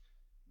think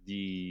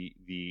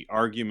the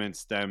argument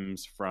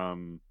stems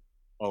from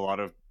a lot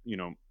of, you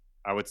know,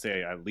 I would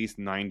say at least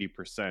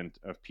 90%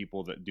 of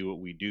people that do what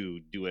we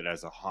do it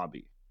as a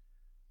hobby.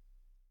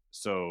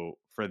 So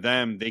for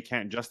them, they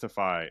can't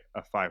justify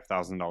a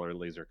 $5,000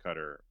 laser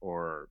cutter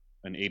or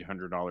an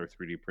 $800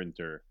 3D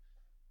printer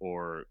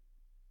or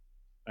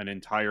an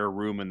entire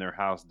room in their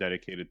house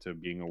dedicated to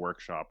being a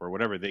workshop or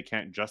whatever. They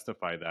can't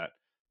justify that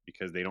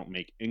because they don't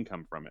make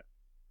income from it.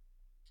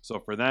 So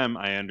for them,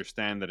 I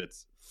understand that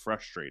it's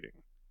frustrating,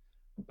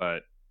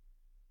 but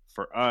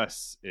for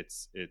us,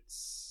 it's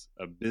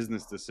a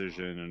business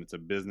decision and it's a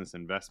business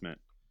investment,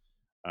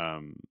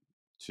 um,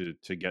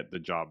 to get the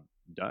job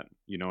done.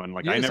 You know, and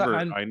like Yes,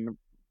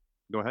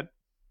 go ahead.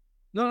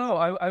 no.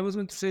 I was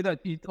going to say that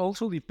it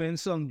also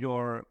depends on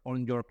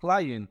your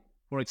client.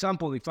 For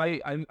example, if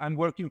I'm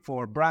working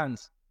for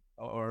brands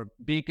or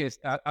biggest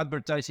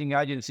advertising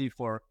agency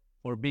for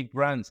big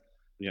brands,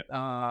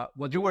 Yeah.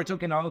 what you were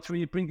talking about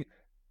 3D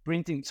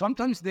printing,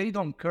 sometimes they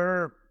don't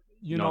care.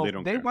 You No, they know,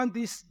 don't they care. want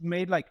this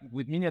made like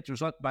with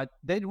miniatures, but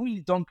they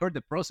really don't care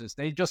the process.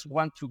 They just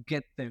want to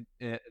get the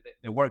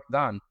work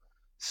done.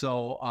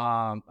 So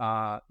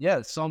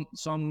yeah,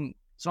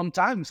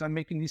 sometimes I'm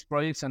making these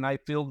projects and I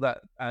feel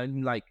that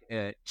I'm like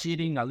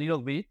cheating a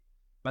little bit.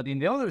 But in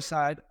the other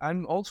side,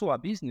 I'm also a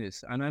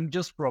business and I'm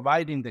just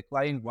providing the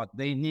client what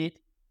they need,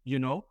 you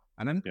know,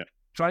 and I'm Yeah.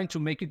 trying to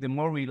make it the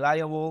more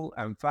reliable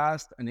and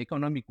fast and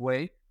economic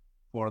way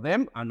for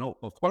them and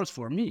of course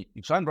for me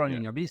because I'm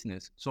running a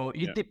business. So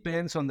it Yeah.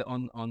 depends on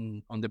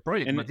the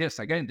project. And but yes,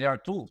 again, there are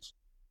tools.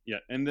 yeah,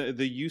 and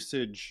the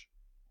usage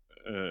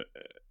uh,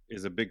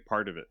 is a big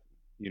part of it.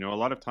 You know, a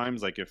lot of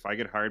times, like if I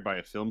get hired by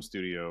a film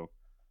studio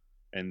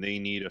and they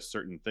need a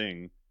certain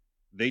thing,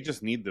 they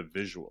just need the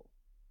visual.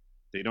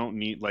 They don't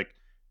need like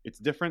it's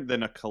different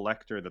than a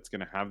collector that's going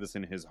to have this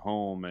in his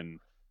home and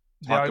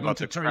They talk are going about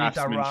to the turn it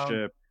around.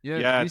 craftsmanship.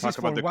 Yes, Yeah, this is talk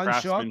for about the one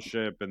shot.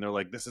 craftsmanship, and they're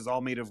like, this is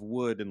all made of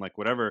wood and like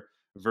whatever.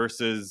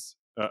 Versus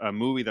a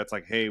movie that's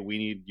like, hey, we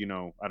need, you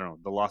know, I don't know,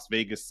 the Las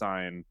Vegas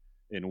sign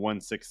in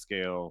 1/6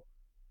 scale,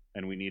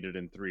 and we need it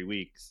in 3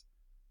 weeks.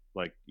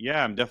 Like,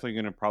 yeah, I'm definitely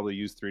going to probably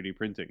use 3D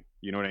printing.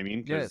 You know what I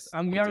mean? Yes, Because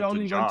and we are it's a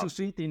only going to job.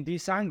 see it in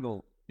this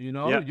angle. You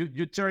know, Yeah,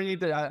 you turn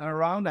it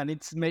around and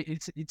it's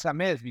a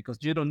mess because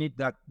you don't need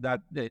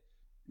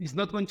it's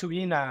not going to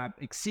be in a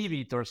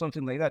exhibit or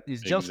something like that.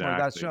 It's just for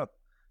that exactly, shot.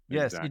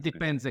 Yes, it exactly.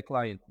 depends the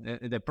client,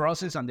 the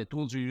process and the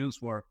tools you use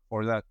for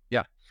that.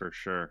 Yeah, For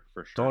sure,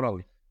 for sure.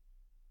 totally.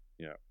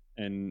 Yeah.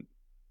 And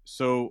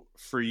so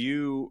for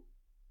you,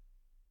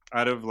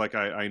 out of like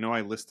I know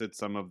I listed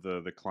some of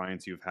the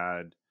clients you've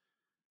had,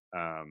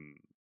 um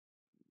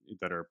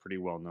that are pretty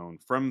well known.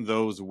 From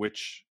those,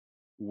 which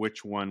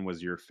one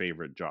was your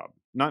favorite job?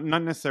 Not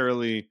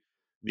necessarily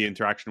the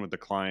interaction with the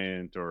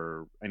client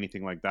or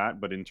anything like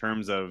that, but in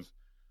terms of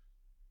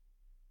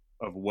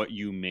what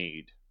you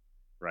made,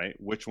 right?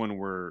 Which one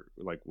were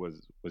like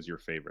was your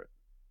favorite?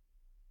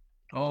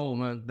 Oh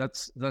man,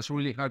 that's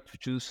really hard to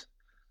choose.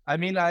 I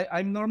mean,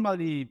 I'm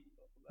normally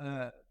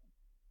uh,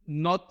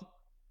 not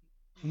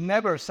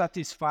never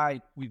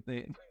satisfied with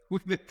the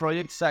with the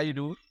projects I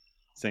do.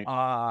 Same.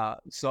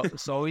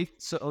 So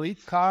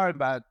it's hard,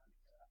 but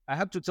I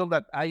have to tell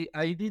that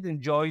I did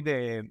enjoy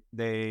the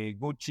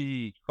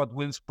Gucci Hot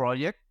Wheels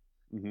project.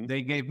 Hmm.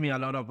 They gave me a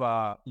lot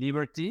of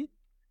liberty.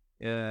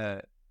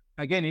 Uh,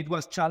 Again, it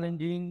was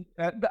challenging,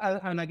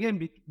 and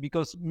again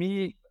because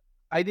me,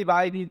 I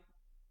divided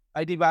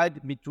I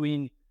divide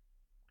between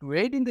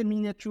creating the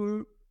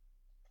miniature,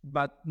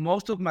 but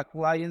most of my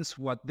clients,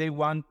 what they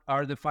want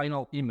are the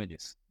final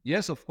images.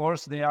 Yes, of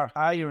course, they are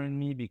hiring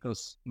me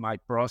because my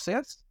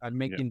process and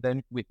Yeah. making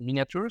them with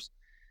miniatures,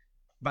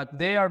 but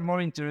they are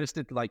more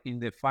interested like in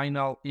the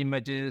final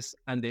images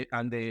and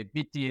the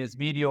BTS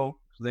video.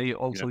 They Yeah.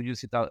 also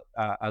use it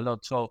a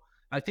lot. So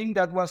I think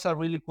that was a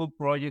really cool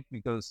project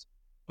because,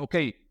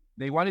 okay,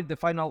 they wanted the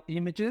final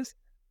images,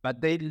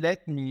 but they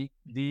let me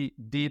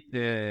did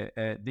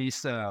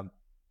this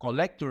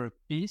collector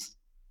piece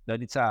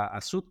that it's a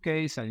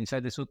suitcase, and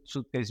inside the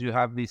suitcase you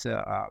have this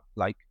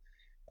like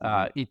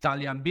Hmm.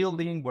 Italian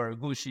building where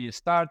Gucci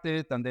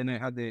started, and then I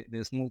had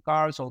the small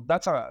car. So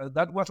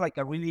that was like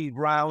a really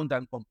round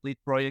and complete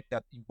project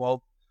that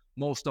involved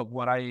most of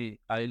what I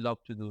love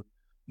to do.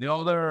 The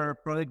other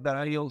project that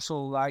I also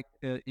liked,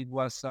 it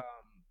was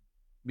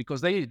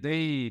because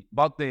they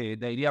bought the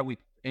idea with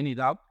any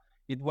doubt.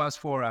 It was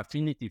for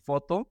Affinity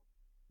Photo,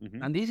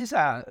 Hmm. and this is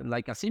a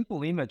like a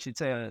simple image.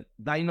 It's a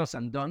dinos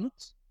and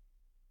donuts.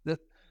 The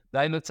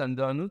dinos and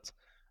donuts.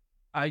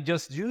 I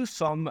just used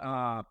some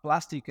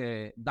plastic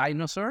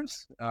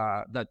dinosaurs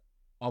that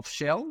off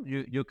shell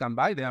you can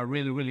buy. They are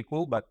really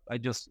cool. But I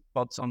just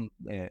bought some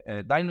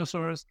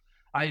dinosaurs.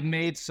 I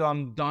made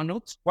some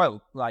donuts.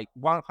 Well, like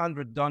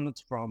 100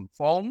 donuts from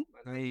foam.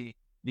 And I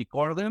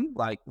decor them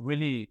like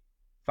really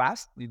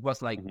fast. It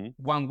was like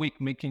Mm-hmm. 1 week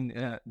making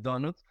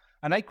donuts.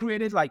 And I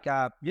created like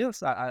a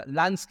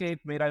landscape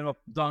made out of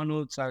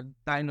donuts and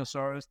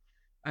dinosaurs.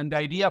 And the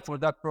idea for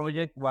that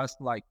project was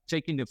like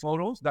taking the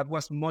photos. That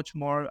was much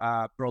more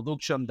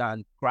production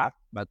than craft,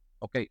 but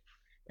okay.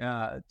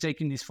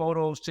 Taking these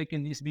photos,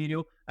 taking this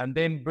video, and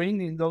then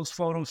bringing those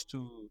photos to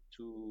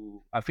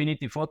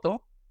Affinity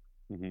Photo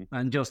Mm-hmm.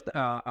 and just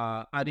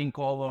adding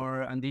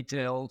color and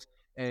details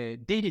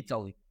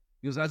digitally.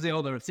 Because that's the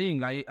other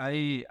thing.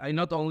 I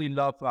not only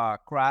love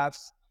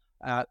crafts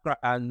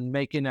and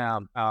making a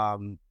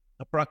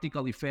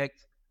practical effect.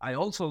 I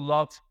also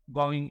love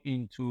going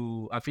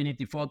into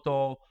Affinity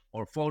Photo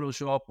or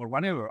Photoshop or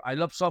whatever. I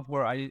love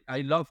software.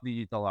 I love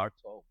digital art.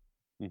 So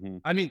Mm-hmm.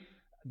 I mean,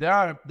 there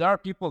are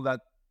people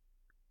that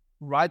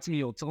write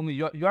me or tell me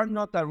you are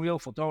not a real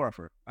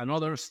photographer, and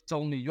others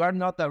tell me you are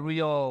not a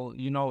real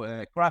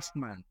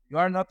craftsman. You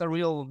are not a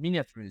real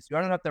miniaturist. You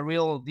are not a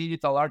real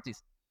digital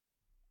artist.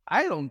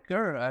 I don't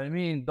care. I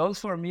mean, those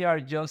for me are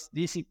just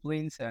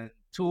disciplines and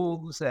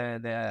tools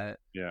and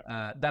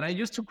that I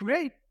used to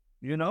create.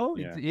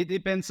 Yeah. It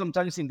depends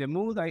sometimes in the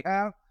mood I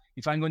have,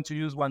 if I'm going to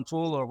use one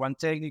tool or one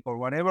technique or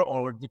whatever,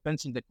 or it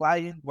depends on the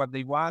client, what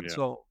they want. Yeah.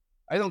 So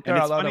I don't And care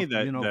a it's lot funny of,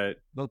 that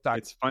those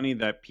types. it's funny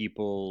that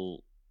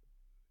people,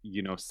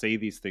 say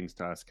these things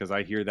to us, because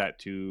I hear that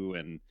too.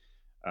 And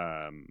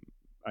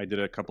I did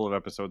a couple of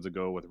episodes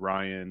ago with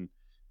Ryan.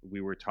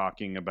 We were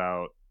talking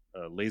about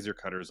laser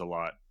cutters a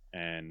lot,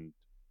 and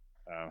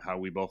how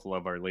we both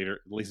love our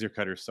laser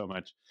cutters so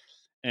much.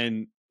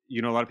 And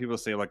a lot of people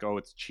say like, oh,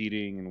 it's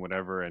cheating and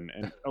whatever. And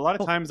a lot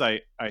of times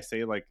I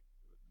say like,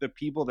 the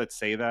people that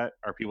say that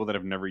are people that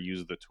have never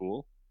used the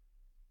tool.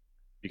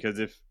 Because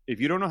if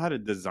you don't know how to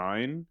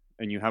design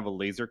and you have a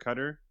laser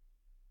cutter,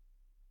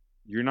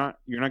 you're not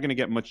going to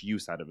get much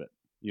use out of it.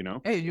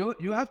 Hey,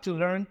 you have to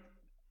learn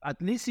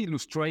at least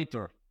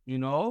Illustrator.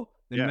 The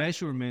Yeah.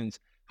 measurements,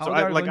 how So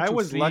they are I going to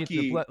was fit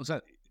lucky.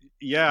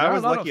 There I are a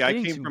was lot of lucky. I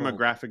things came from a involved.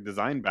 graphic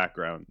design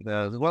background.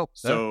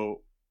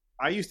 So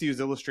I used to use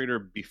Illustrator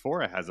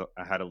before I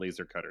had a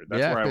laser cutter.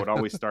 That's Yeah. where I would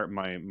always start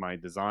my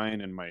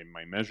design and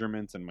my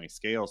measurements and my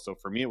scale. So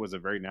for me, it was a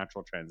very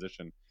natural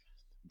transition.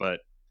 But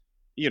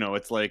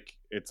it's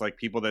like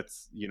people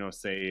that's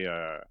say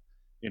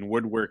in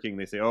woodworking,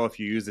 they say, oh, if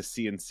you use a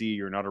CNC,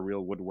 you're not a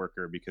real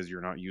woodworker because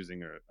you're not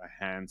using a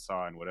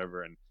handsaw and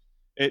whatever. And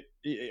it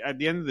at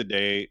the end of the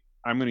day,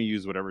 I'm going to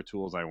use whatever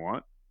tools I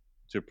want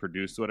to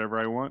produce whatever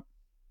I want.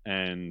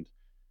 And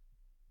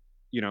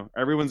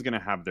everyone's going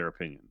to have their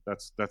opinion.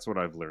 That's what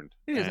I've learned.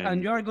 Yes,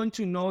 and you are going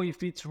to know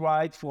if it's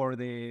right for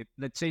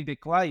let's say, the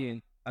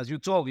client. As you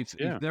told, if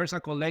there's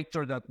a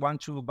collector that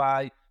wants to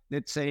buy,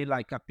 let's say,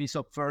 like a piece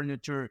of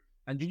furniture,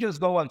 and you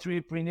just go and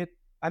 3D print it,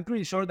 I'm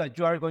pretty sure that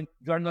you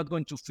are not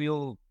going to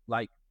feel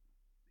like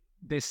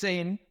the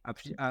same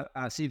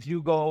as if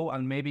you go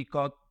and maybe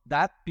cut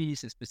that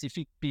piece, a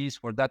specific piece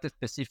for that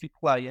specific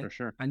client, For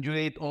sure. and you do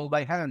it all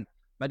by hand.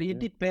 But it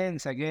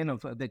depends again of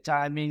the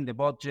timing, the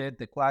budget,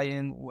 the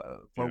client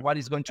for what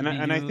is going to be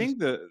used. And I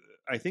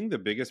think the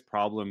biggest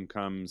problem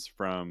comes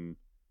from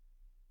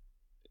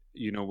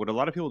what a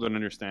lot of people don't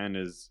understand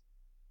is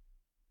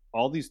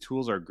all these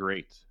tools are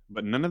great,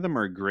 but none of them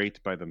are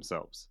great by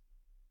themselves.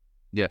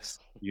 Yes.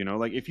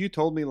 Like if you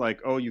told me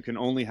like, oh, you can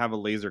only have a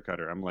laser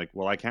cutter, I'm like,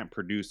 well, I can't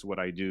produce what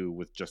I do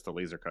with just a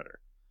laser cutter.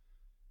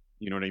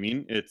 You know what I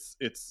mean? It's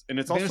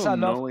There's also a lot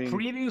knowing of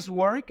previous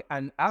work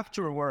and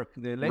after work.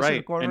 The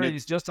laser cutter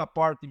is just a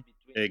part in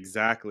between.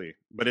 Exactly.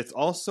 But it's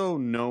also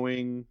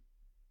knowing,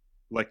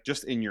 like,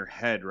 just in your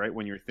head, right?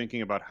 When you're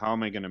thinking about how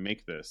am I going to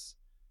make this,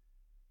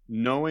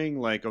 knowing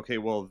like, okay,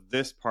 well,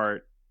 this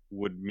part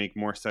would make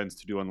more sense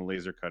to do on the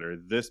laser cutter.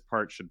 This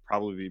part should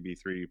probably be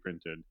 3D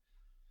printed.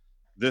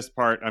 This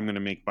part I'm going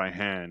to make by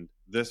hand.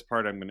 This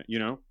part I'm going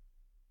to,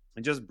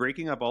 and just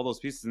breaking up all those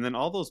pieces. And then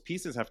all those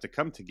pieces have to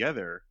come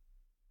together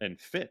and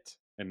fit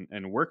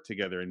and work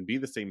together and be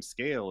the same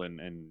scale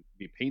and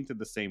be painted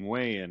the same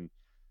way. And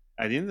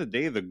at the end of the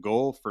day, the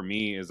goal for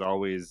me is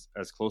always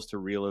as close to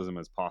realism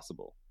as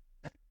possible.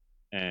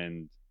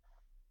 And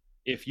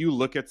if you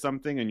look at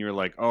something and you're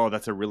like, oh,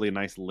 that's a really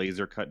nice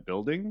laser cut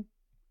building,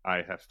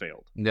 I have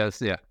failed.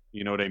 Yes, yeah.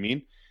 You know what I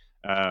mean?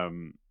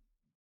 And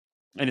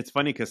it's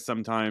funny because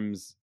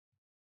sometimes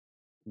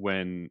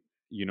when,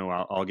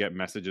 I'll get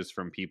messages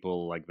from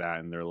people like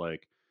that and they're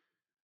like,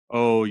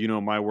 oh,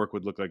 my work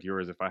would look like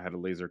yours if I had a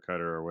laser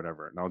cutter or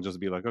whatever. And I'll just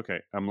be like, okay,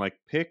 I'm like,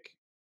 pick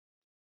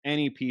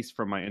any piece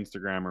from my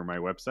Instagram or my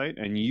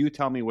website and you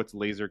tell me what's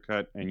laser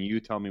cut and you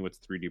tell me what's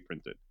 3D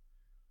printed.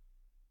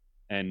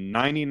 And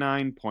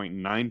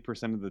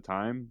 99.9% of the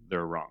time,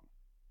 they're wrong.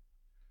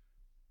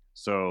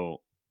 So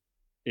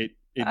it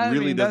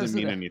really doesn't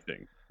mean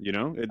anything.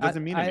 It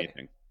doesn't mean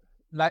anything.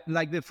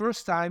 Like the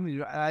first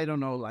time, I don't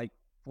know, like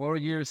 4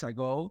 years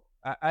ago,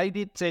 I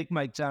did take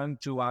my time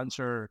to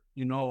answer,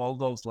 all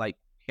those like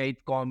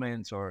hate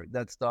comments or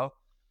that stuff.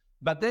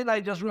 But then I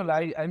just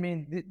realized, I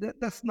mean,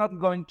 that's not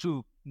going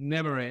to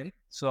never end.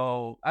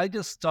 So I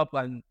just stopped.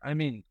 And I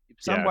mean, if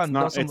someone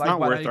doesn't like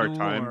what I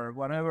do or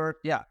whatever,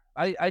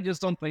 I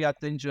just don't pay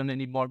attention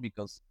anymore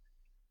because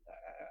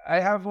I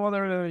have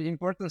other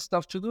important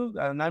stuff to do,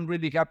 and I'm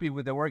really happy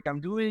with the work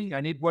I'm doing,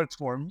 and it works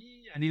for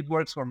me, and it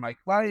works for my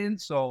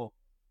clients. So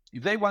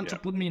if they want to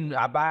Yeah. put me in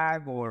a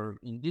bag or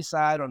in this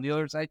side on the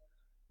other side,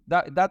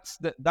 that's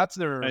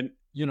their And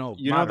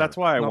matter, that's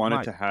why I not wanted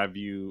mine. to have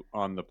you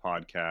on the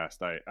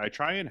podcast. I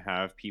try and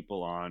have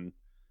people on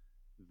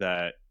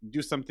that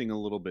do something a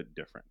little bit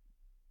different.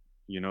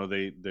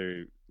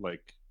 They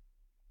like,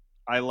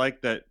 I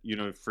like that,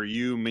 for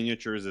you,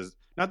 miniatures is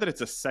not that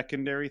it's a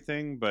secondary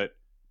thing, but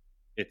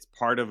it's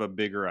part of a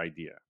bigger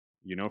idea.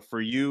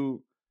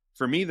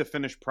 For me, the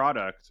finished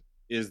product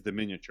is the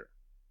miniature,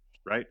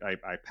 right?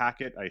 I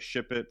pack it, I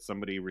ship it,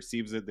 somebody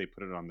receives it, they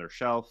put it on their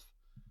shelf.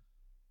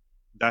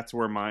 That's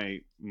where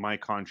my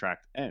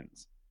contract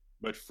ends.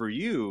 But for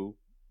you,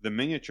 the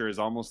miniature is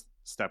almost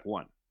step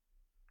one.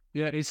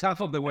 Yeah, it's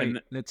half of the way.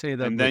 And Let's say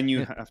that and way. then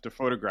you have to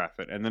photograph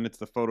it, and then it's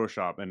the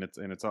Photoshop, and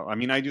it's all. I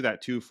mean, I do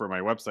that too for my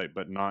website,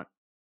 but not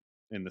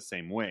in the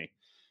same way.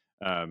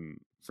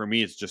 For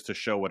me, it's just to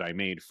show what I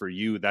made. For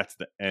you, that's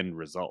the end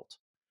result.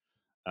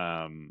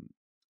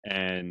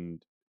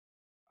 And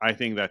I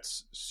think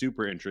that's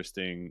super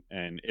interesting.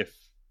 And if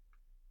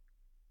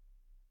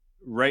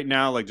right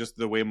now, like, just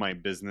the way my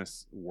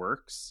business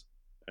works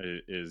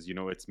is,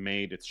 it's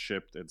made, it's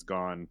shipped, it's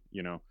gone,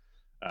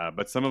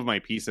 but some of my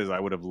pieces I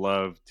would have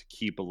loved to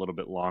keep a little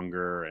bit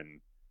longer and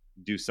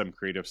do some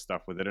creative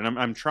stuff with it. And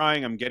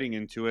I'm getting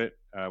into it.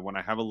 When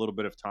I have a little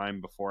bit of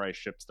time before I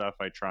ship stuff,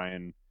 I try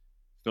and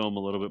film a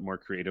little bit more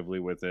creatively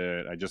with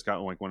it. I just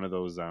got like one of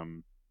those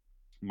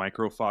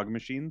micro fog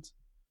machines.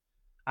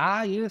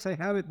 Yes, I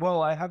have it.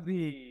 Well, I have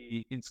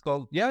it's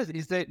called, yes,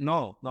 is that,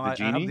 no, The I have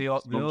genie, the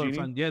smoke other genie.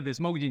 one. Yeah, the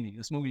smoke genie.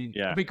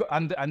 Yeah. Because,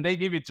 and they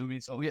give it to me.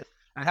 So yes,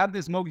 I have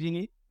the smoke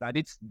genie that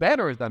it's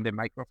better than the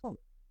microphone.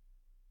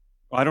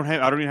 I don't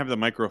even have the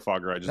micro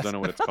fogger. I just don't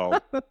know what it's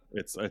called.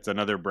 It's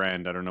another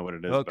brand. I don't know what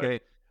it is. Okay.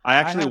 But I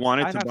actually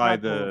wanted I to have buy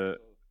had the.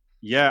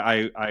 Yeah,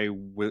 I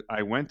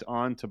went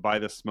on to buy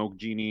the smoke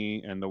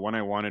genie, and the one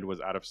I wanted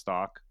was out of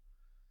stock.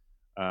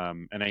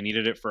 And I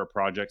needed it for a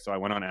project, so I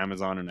went on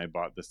Amazon and I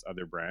bought this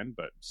other brand.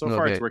 But so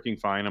far, it's Okay. working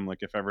fine. I'm like,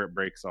 if ever it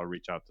breaks, I'll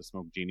reach out to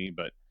Smoke Genie.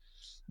 But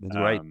That's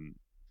right.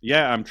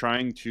 yeah, I'm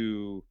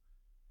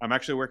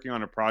actually working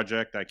on a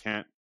project. I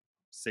can't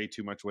say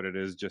too much what it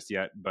is just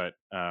yet, but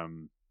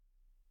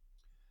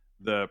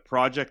the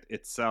project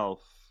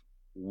itself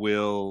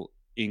will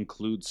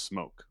include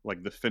smoke.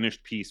 Like, the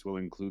finished piece will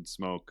include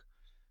smoke.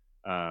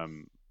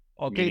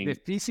 Okay, Meaning,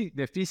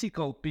 the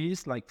physical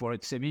piece, like for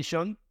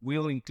exhibition,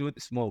 will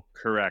include smoke.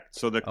 correct.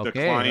 So the Okay,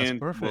 that's client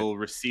perfect. will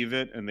receive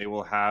it, and they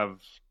will have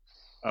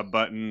a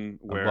button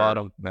A where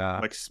bottom,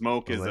 like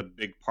smoke is correct. a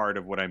big part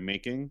of what I'm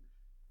making.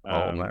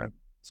 Oh man,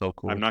 so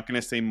cool. I'm not going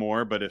to say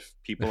more, but if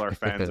people are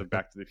fans of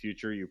Back to the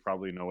Future, you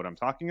probably know what I'm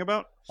talking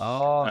about.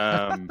 Oh,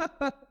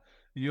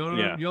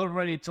 Yeah. you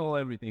already told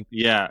everything,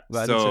 Yeah. but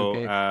it's So,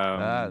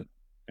 okay.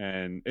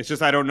 and it's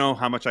just, I don't know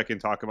how much I can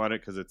talk about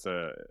it because it's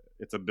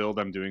a build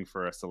I'm doing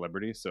for a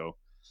celebrity. So,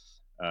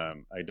 I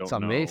It's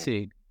don't know.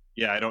 amazing.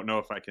 Yeah, I don't know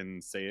if I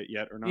can say it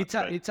yet or not.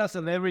 It's a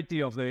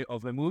celebrity of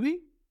the movie.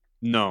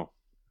 No,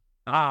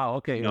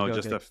 Okay, no, okay,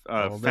 just okay.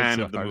 a fan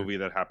of the movie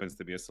that happens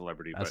to be a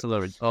celebrity. A But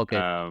celebrity. Okay.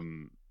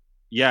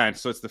 yeah, and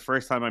so it's the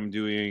first time I'm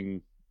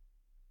doing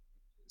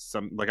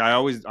some, like, I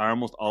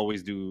almost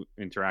always do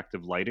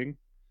interactive lighting,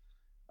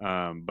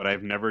 but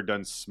I've never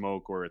done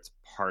smoke where it's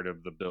part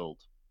of the build.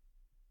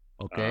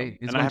 Okay,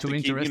 it's And I going have to to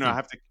be keep, interesting.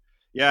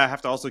 I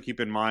have to also keep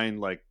in mind,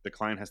 like, the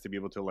client has to be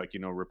able to, like,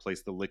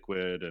 replace the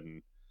liquid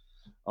and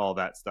all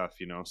that stuff,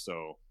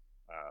 so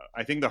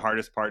I think the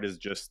hardest part is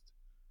just,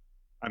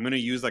 I'm going to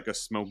use like a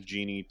Smoke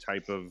Genie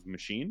type of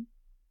machine,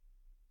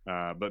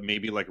 but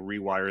maybe like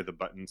rewire the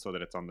button so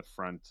that it's on the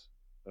front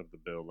of the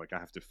build. Like, I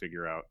have to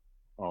figure out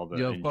all the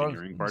Yeah, of course.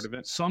 engineering part of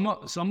it. Some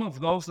of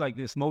those, like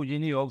the Smoke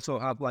Genie, also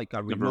have like a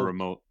Have a remote.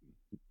 remote.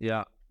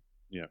 Yeah.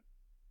 Yeah.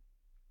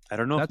 I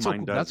don't know if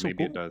mine does. That's so Maybe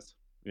cool. it does.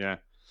 Yeah.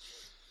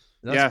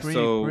 That's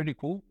So pretty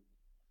cool.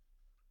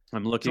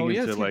 I'm looking So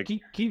yes, into, like,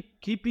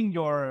 keeping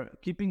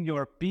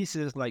your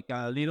pieces like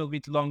a little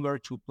bit longer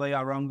to play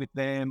around with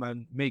them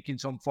and making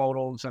some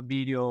photos and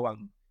video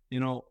and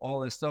all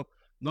that stuff.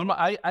 Normal,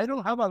 I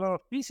don't have a lot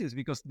of pieces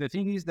because the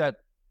thing is that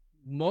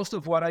most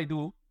of what I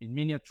do in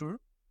miniature,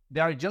 they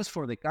are just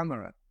for the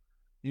camera,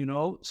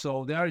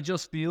 so they are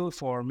just built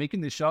for making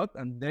the shot,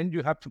 and then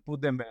you have to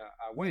put them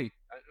away.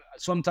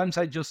 Sometimes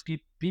I just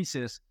keep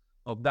pieces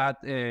of that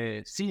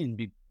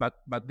scene,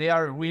 but they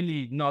are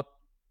really not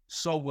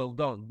so well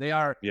done. They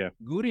are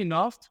good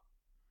enough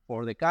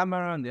for the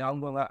camera and the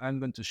angle I'm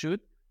going to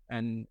shoot,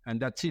 and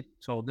that's it.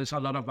 So there's a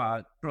lot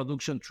of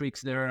production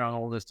tricks there and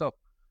all this stuff.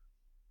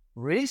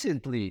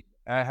 Recently,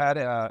 I had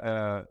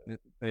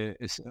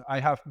I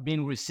have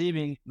been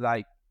receiving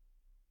like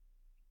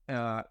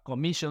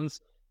commissions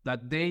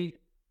that they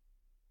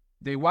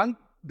want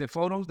the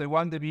photos, they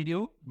want the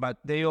video, but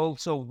they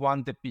also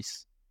want the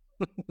piece.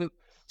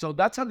 So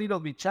that's a little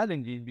bit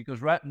challenging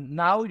because right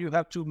now you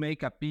have to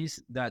make a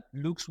piece that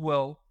looks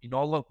well in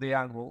all of the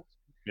angles,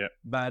 Yeah.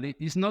 But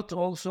it's not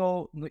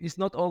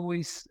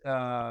always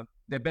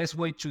the best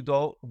way to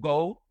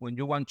go when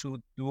you want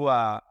to do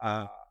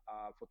a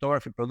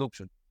photography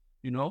production.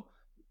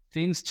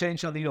 Things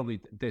change a little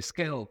bit. The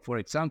scale, for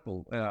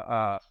example,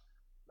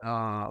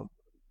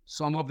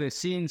 some of the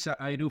scenes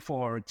I do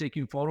for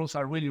taking photos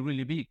are really,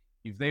 really big.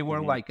 If they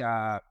were like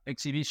a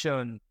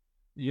exhibition,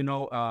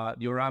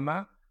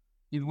 diorama,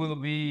 it will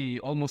be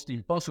almost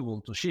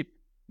impossible to ship.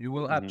 You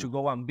will have to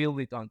go and build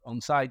it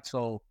on site.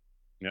 So,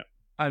 yeah,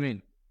 I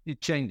mean,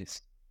 it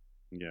changes.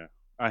 yeah.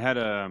 I had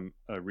a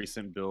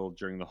recent build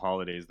during the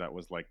holidays that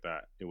was like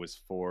that. It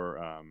was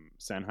for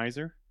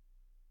Sennheiser,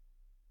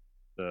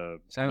 the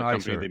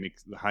company. They make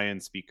the high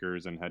end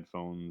speakers and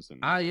headphones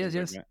and yes, things like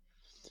yes. that.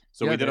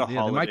 So we did a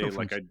holiday,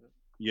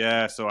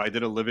 microphones. so I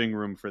did a living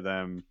room for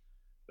them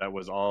that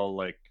was all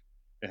like,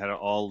 it had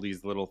all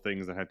these little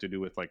things that had to do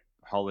with like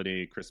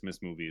holiday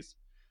Christmas movies.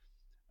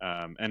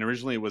 And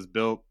originally it was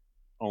built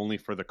only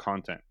for the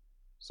content.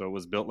 So it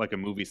was built like a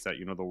movie set.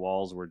 The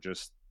walls were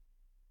just,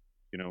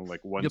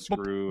 like one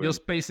screw.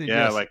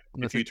 Like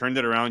if you turned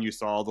it around, you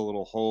saw all the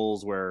little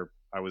holes where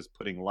I was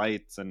putting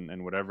lights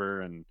and whatever.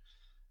 And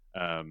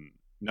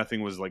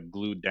nothing was like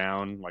glued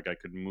down. Like I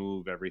could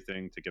move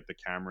everything to get the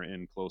camera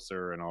in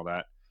closer and all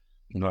that.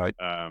 Right.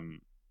 And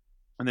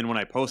then when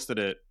I posted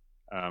it,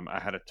 I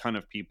had a ton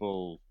of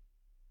people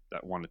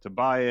that wanted to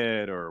buy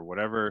it or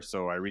whatever.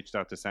 So I reached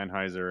out to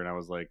Sennheiser and I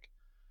was like,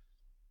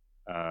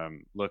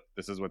 look,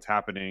 this is what's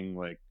happening.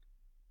 Like,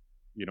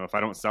 if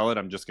I don't sell it,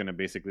 I'm just going to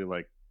basically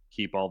like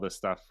keep all this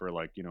stuff for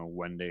like,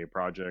 one day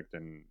project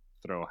and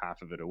throw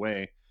half of it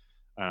away.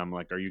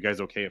 Like, are you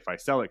guys okay if I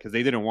sell it? Because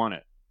they didn't want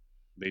it.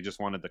 They just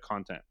wanted the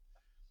content.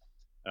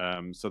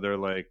 So they're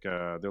like,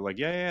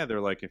 yeah. They're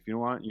like, if you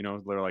want,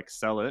 they're like,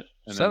 sell it.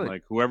 And then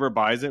like whoever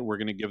buys it, we're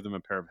going to give them a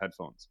pair of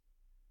headphones.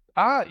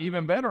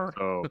 Even better.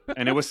 So,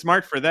 and it was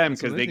smart for them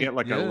because they get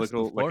like a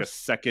little, like a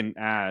second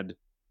ad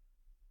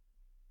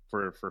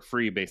for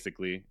free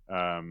basically.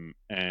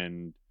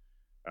 And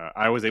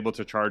I was able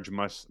to charge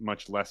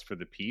much less for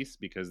the piece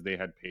because they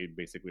had paid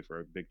basically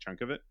for a big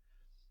chunk of it.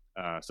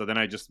 So then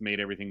I just made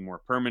everything more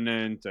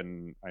permanent,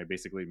 and I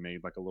basically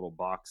made like a little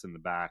box in the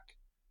back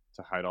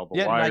to hide all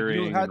the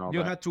wiring. Like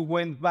you had to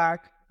went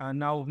back and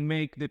now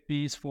make the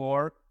piece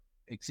for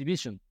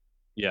exhibition.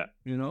 Yeah.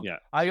 Yeah.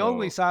 I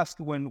always ask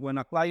when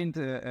a client,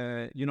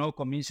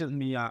 commissions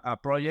me a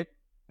project,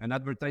 an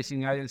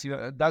advertising agency,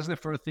 that's the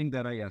first thing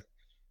that I ask.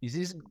 Is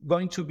this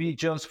going to be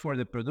just for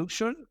the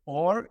production,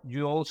 or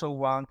you also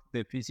want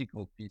the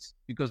physical piece?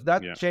 Because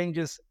that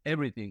changes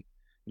everything.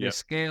 The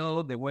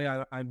scale, the way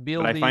I'm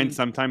building. But I find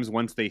sometimes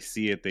once they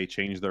see it, they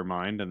change their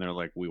mind and they're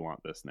like, we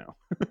want this now.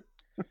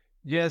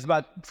 Yes,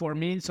 but for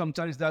me,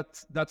 sometimes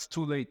that's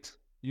too late.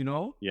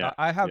 Yeah,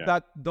 I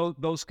have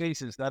those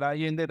cases that I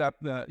ended up,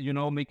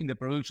 making the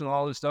production,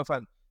 all this stuff,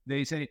 and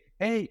they say,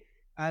 hey,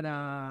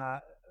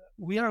 and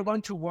we are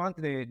going to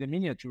want the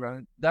miniature,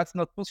 and that's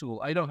not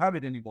possible. I don't have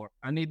it anymore,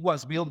 and it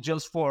was built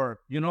just for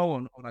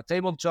on a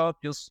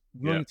tabletop, just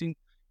doing things.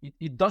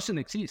 It doesn't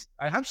exist.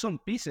 I have some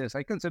pieces.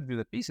 I can send you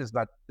the pieces,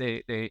 but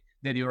the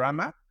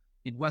diorama,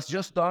 it was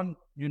just done,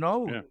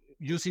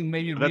 using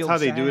maybe that's real how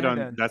they do it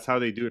sand that's how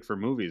they do it for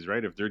movies,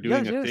 right? If they're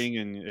doing a thing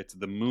and it's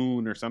the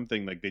moon or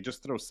something, like they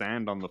just throw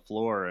sand on the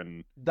floor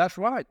and that's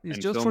right. It's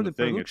just for the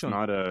thing. Production.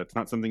 It's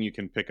not something you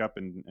can pick up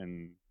and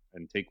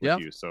take with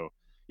you. So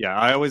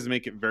I always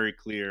make it very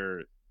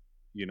clear,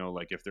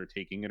 like if they're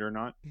taking it or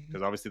not,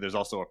 because obviously there's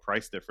also a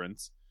price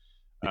difference.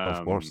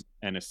 Of course,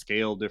 and a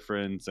scale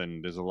difference,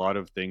 and there's a lot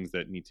of things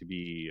that need to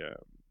be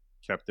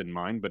kept in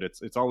mind. But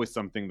it's always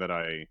something that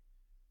I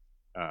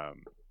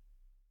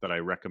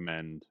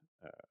recommend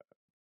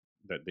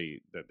that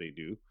they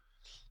do.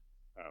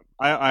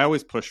 I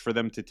always push for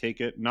them to take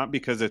it, not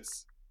because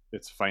it's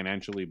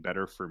financially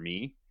better for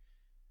me,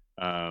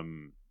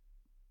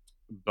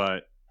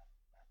 but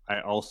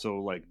I also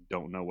like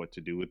don't know what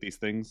to do with these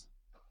things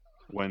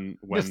when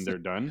they're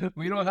done.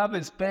 We don't have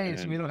a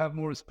space. We don't have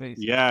more space.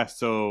 Yeah,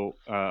 so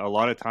a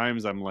lot of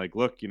times I'm like,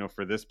 look,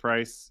 for this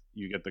price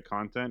you get the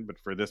content, but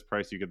for this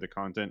price you get the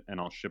content,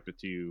 and I'll ship it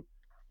to you,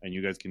 and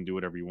you guys can do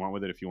whatever you want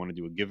with it. If you want to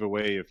do a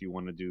giveaway, if you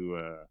want to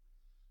do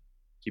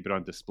keep it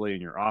on display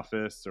in your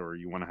office, or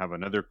you want to have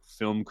another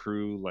film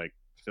crew like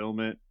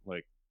film it.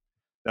 Like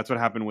that's what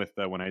happened with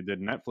when I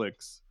did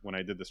Netflix, when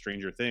I did the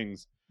Stranger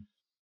Things.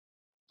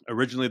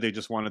 Originally they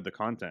just wanted the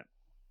content.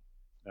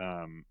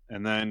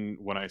 And then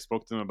when I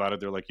spoke to them about it,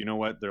 they're like, you know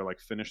what? They're like,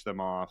 finish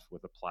them off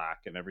with a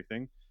plaque and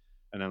everything,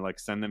 and then like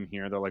send them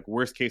here. They're like,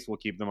 worst case, we'll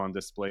keep them on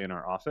display in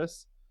our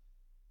office.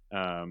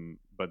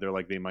 But they're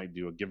like, they might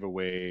do a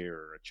giveaway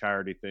or a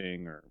charity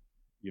thing, or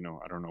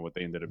I don't know what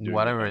they ended up doing.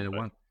 Whatever they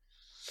want.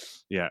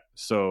 Yeah.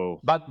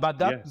 So. But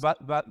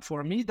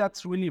for me,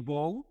 that's really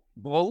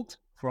bold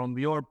from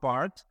your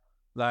part,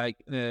 like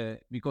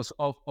because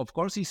of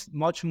course it's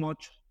much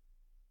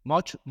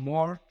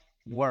more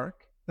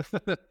work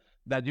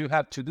that you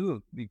have to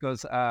do,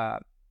 because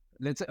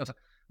let's say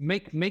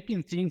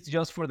making things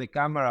just for the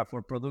camera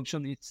for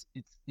production,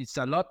 it's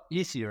a lot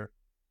easier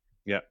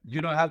Yeah.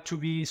 You don't have to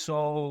be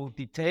so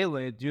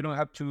detailed. You don't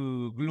have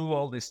to glue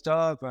all the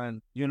stuff,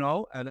 and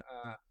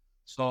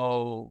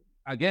so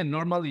again,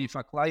 normally if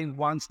a client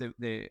wants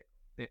the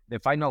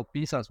final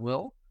piece as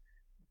well,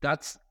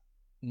 that's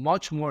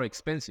much more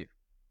expensive.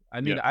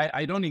 I mean, Yeah.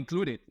 I don't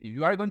include it. If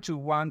you are going to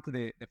want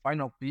the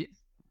final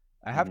piece,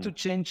 I have to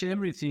change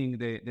everything,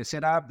 the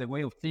setup, the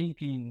way of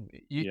thinking,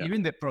 Yeah.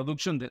 even the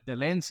production, the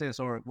lenses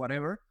or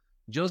whatever,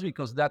 just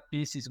because that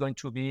piece is going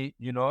to be,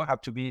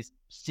 have to be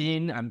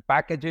seen and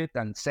packaged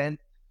and sent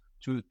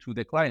to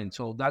the client.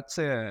 So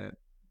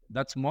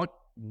that's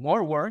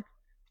more work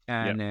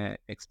Yeah. and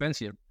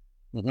expensive.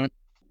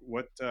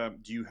 What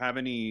do you have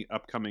any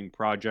upcoming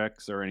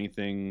projects or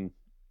anything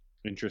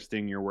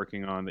interesting you're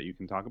working on that you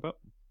can talk about?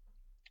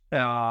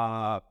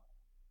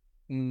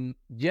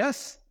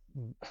 Yes,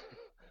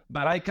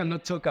 but I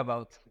cannot talk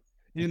about.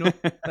 You know,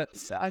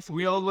 as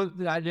we always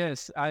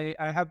yes, I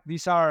have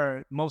these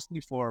are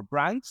mostly for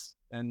brands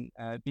and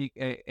big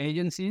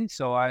agencies,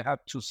 so I have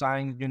to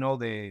sign,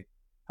 the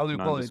how do you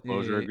call it,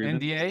 Non-disclosure the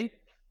agreement? NDA,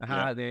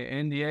 Yeah. the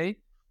NDA,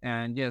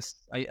 and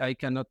yes, I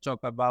cannot talk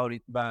about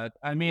it. But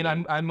I mean,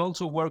 I'm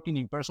also working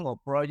in personal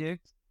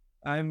projects.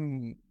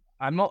 I'm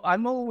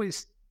I'm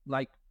always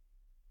like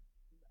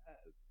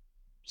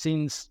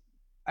since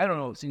I don't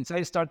know, since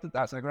I started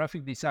as a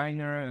graphic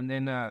designer and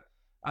then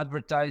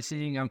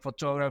advertising and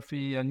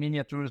photography and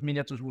miniatures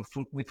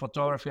with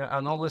photography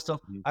and all this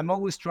stuff, Mhm. I'm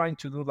always trying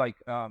to do like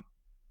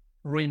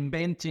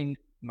reinventing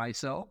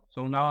myself.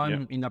 So now Yeah.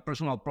 I'm in a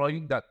personal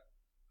project that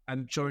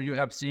I'm sure you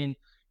have seen, Yeah.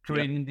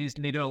 creating these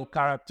little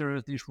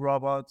characters, these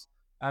robots.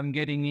 I'm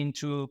getting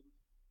into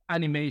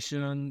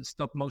animation,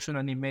 stop motion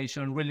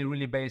animation, really,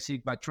 really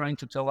basic, but trying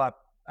to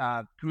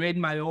create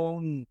my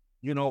own,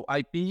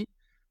 IP,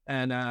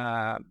 and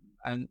uh,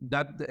 and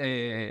that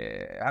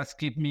has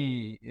kept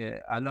me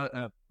a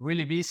lot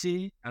really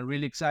busy and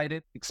really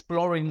excited,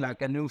 exploring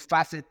like a new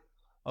facet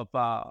of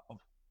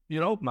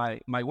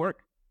my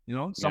work,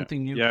 Yeah.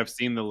 something new. Yeah. I've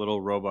seen the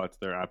little robots.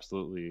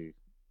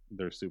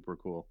 They're super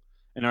cool.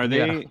 And are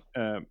Yeah,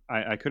 they?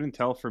 I couldn't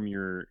tell from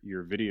your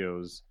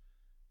videos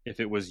if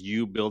it was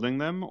you building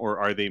them or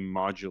are they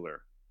modular?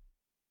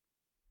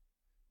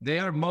 they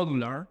are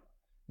modular.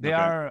 They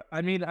Okay. are.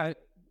 I mean,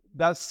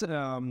 that's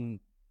um,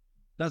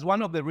 that's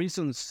one of the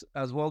reasons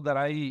as well that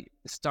I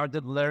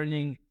started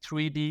learning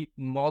 3D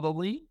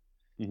modeling,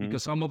 Mm-hmm.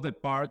 because some of the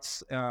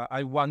parts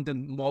I wanted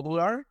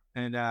modular,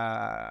 and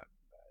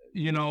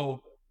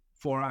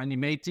for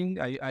animating,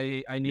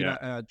 I need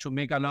Yeah. to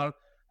make a lot,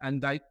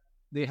 and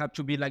they have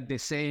to be like the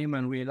same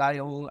and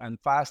reliable and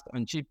fast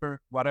and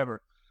cheaper,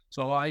 whatever.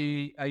 So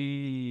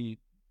I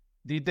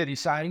did the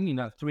design in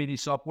a 3D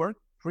software,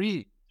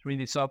 free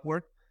 3D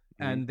software,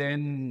 Mm-hmm. and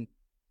then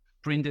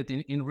printed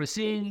in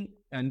resin.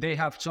 And they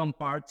have some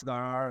parts that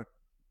are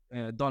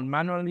done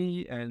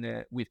manually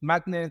and with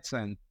magnets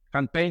and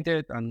hand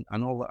painted and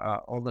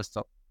all the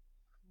stuff.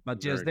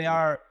 But yes, Very they cool.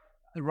 are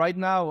right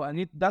now,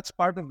 and that's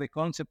part of the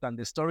concept and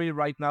the story.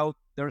 Right now,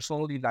 there's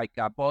only like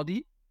a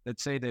body,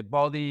 let's say the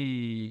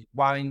body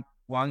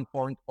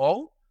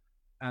 1.0,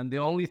 and the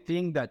only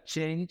thing that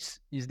changes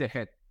is the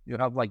head. You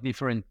have like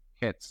different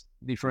heads,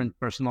 different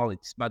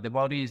personalities, but the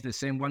body is the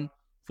same one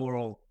for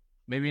all.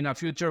 Maybe in the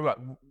future,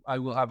 I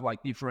will have like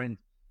different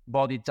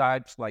body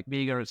types, like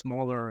bigger,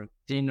 smaller,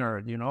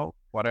 thinner,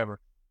 whatever.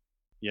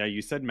 Yeah,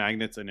 you said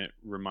magnets, and it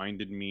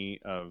reminded me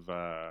of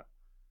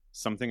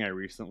something I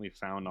recently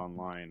found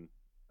online.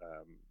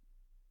 Um,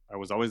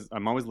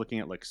 I'm always looking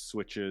at like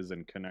switches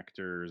and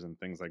connectors and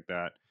things like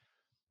that.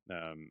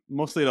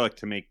 Mostly like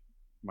to make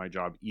my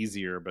job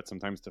easier, but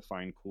sometimes to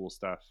find cool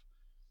stuff.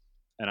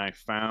 And I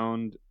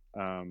found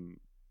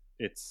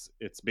it's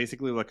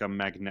basically like a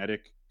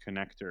magnetic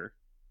connector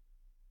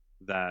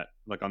that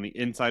like on the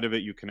inside of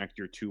it you connect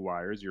your two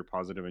wires, your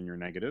positive and your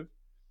negative.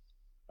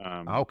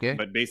 Okay.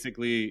 But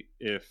basically,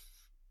 if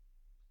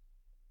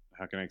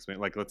how can I explain?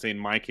 Like, let's say in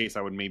my case,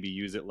 I would maybe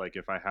use it like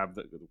if I have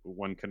the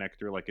one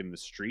connector like in the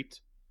street,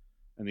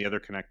 and the other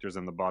connectors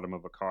on the bottom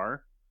of a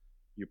car.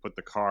 You put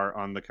the car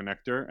on the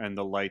connector, and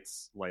the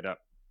lights light up.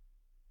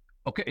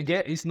 Okay.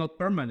 Yeah, it's not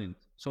permanent,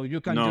 so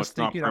you can No, just it's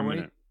take not it away.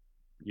 permanent.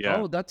 Yeah,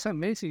 Oh, that's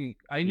amazing.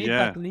 I need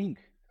yeah, that link.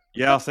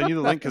 yeah. I'll send you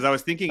the link because I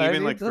was thinking I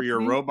even need like for that your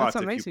link. That's robots,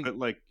 if you amazing. put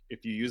like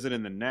if you use it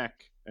in the neck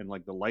and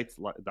like the lights,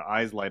 the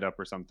eyes light up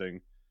or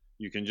something,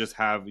 you can just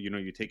have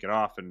you take it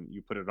off and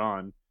you put it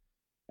on,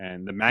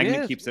 and the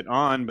magnet Yes, keeps it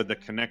on, but the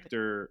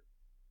connector,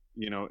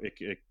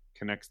 it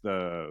connects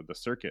the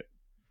circuit.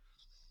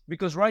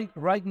 because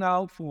right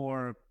now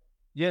for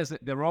yes,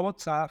 the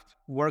robots have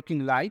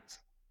working lights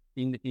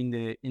in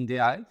the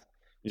eyes.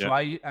 Yeah, So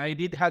I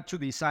did had to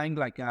design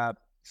like a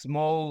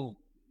small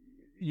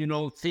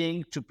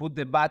thing to put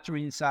the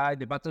battery inside,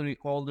 the battery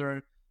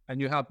holder, and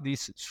you have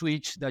this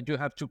switch that you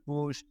have to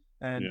push.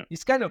 And yeah,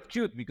 it's kind of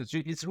cute because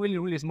it's really,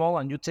 really small,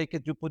 and you take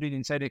it, you put it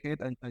inside the head,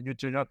 and you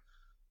turn it on.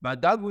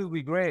 But that will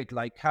be great,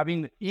 like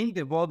having in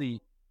the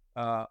body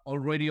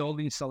already all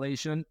the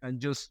installation and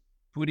just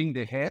putting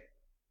the head,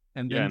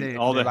 and yeah. then And the,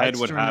 all the the head lights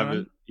would turn have it.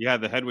 on. Yeah,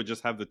 the head would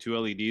just have the two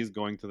LEDs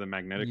going to the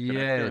magnetic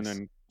connector, and Yes.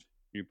 then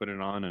You put it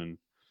on and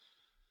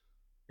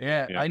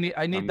Yeah, yeah, I need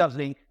I'm, that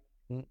link.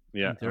 yeah, I'm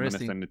gonna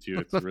Interesting. send it to you.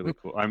 It's really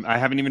cool. I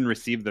haven't even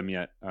received them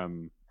yet.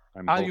 I'm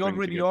You hoping to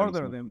already get them ordered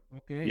soon. them.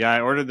 Okay. Yeah,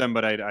 I ordered them,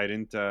 but I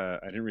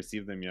didn't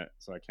receive them yet,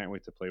 so I can't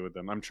wait to play with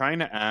them. I'm trying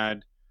to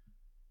add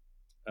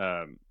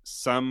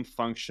some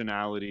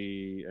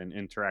functionality and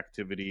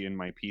interactivity in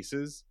my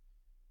pieces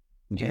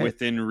Yeah.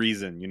 within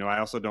reason. You know, I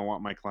also don't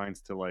want my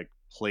clients to like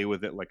play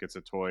with it like it's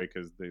a toy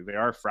because they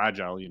are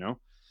fragile, you know.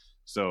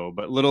 So,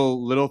 but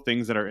little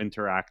things that are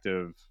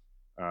interactive,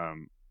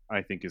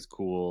 I think is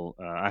cool.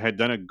 I had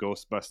done a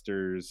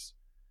Ghostbusters.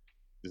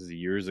 This is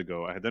years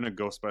ago. I had done a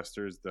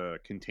Ghostbusters the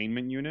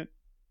containment unit.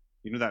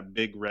 You know that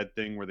big red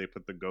thing where they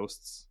put the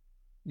ghosts,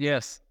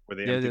 Yes. where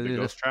they Yes. emptied Yes. the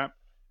ghost Yes. trap.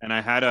 And I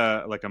had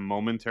a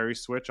momentary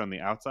switch on the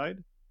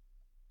outside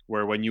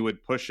where when you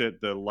would push it,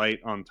 the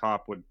light on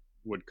top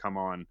would come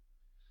on.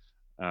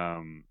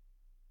 Um,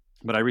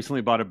 but I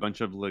recently bought a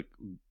bunch of like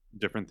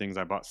different things.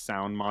 I bought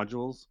sound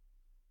modules,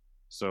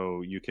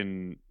 so you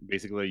can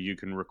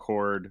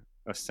record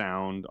a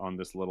sound on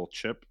this little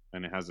chip,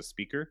 and it has a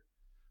speaker.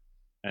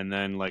 And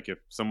then like if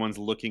someone's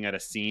looking at a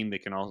scene, they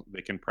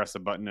can press a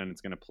button and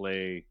it's going to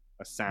play a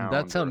That's sound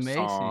or a amazing.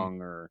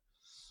 song or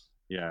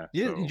yeah.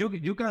 Yeah, So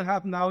you can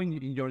have now in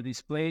your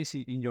displays,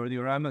 in your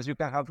dioramas, you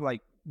can have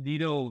like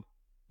little,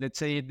 let's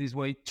say it this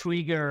way,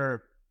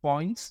 trigger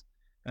points.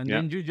 And yeah,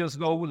 then you just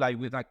go like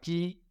with a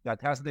key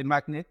that has the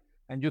magnet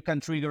and you can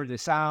trigger the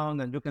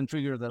sound and you can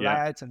trigger the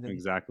yeah, lights. And then,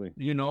 exactly.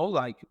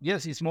 like,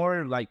 yes, it's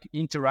more like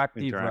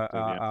interactive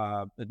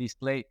Interactive, yeah.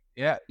 display.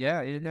 Yeah,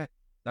 yeah, yeah, yeah.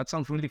 That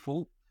sounds really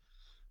cool.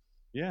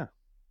 Yeah,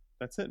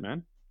 that's it,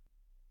 man.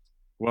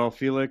 Well,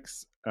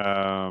 Felix,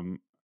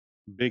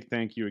 big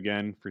thank you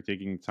again for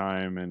taking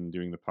time and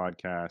doing the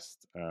podcast.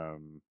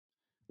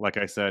 Like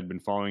I said, been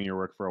following your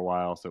work for a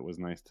while, so it was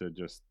nice to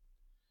just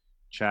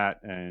chat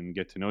and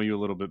get to know you a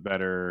little bit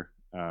better.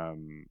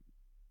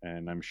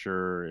 And I'm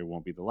sure it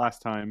won't be the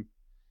last time.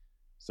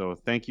 So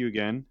thank you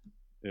again.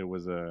 It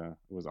was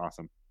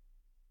awesome.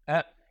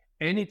 Uh,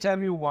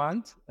 Anytime you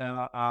want.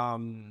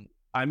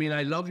 I mean,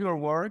 I love your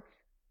work.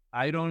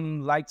 I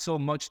don't like so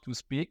much to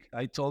speak.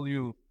 I told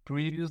you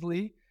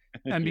previously,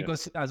 and Yeah,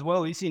 because as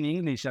well it's in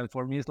English, and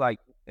for me it's like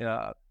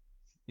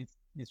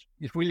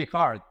it's really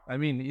hard. I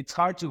mean, it's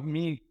hard to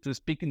me to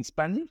speak in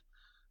Spanish,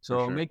 for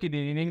so sure. making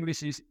it in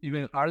English is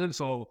even harder.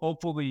 So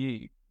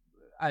hopefully,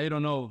 I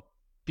don't know,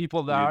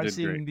 people that You are did great.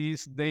 seeing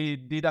this, they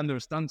did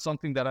understand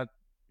something that I.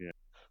 Yeah,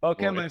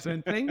 Okay, boy. my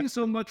friend. Thank you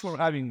so much for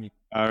having me.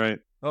 All right.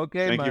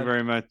 Okay, Thank you man.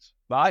 very much.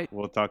 Bye.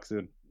 We'll talk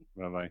soon.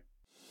 Bye bye.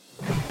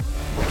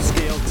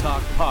 Scale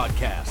Talk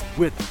Podcast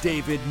with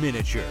David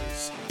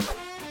Miniatures.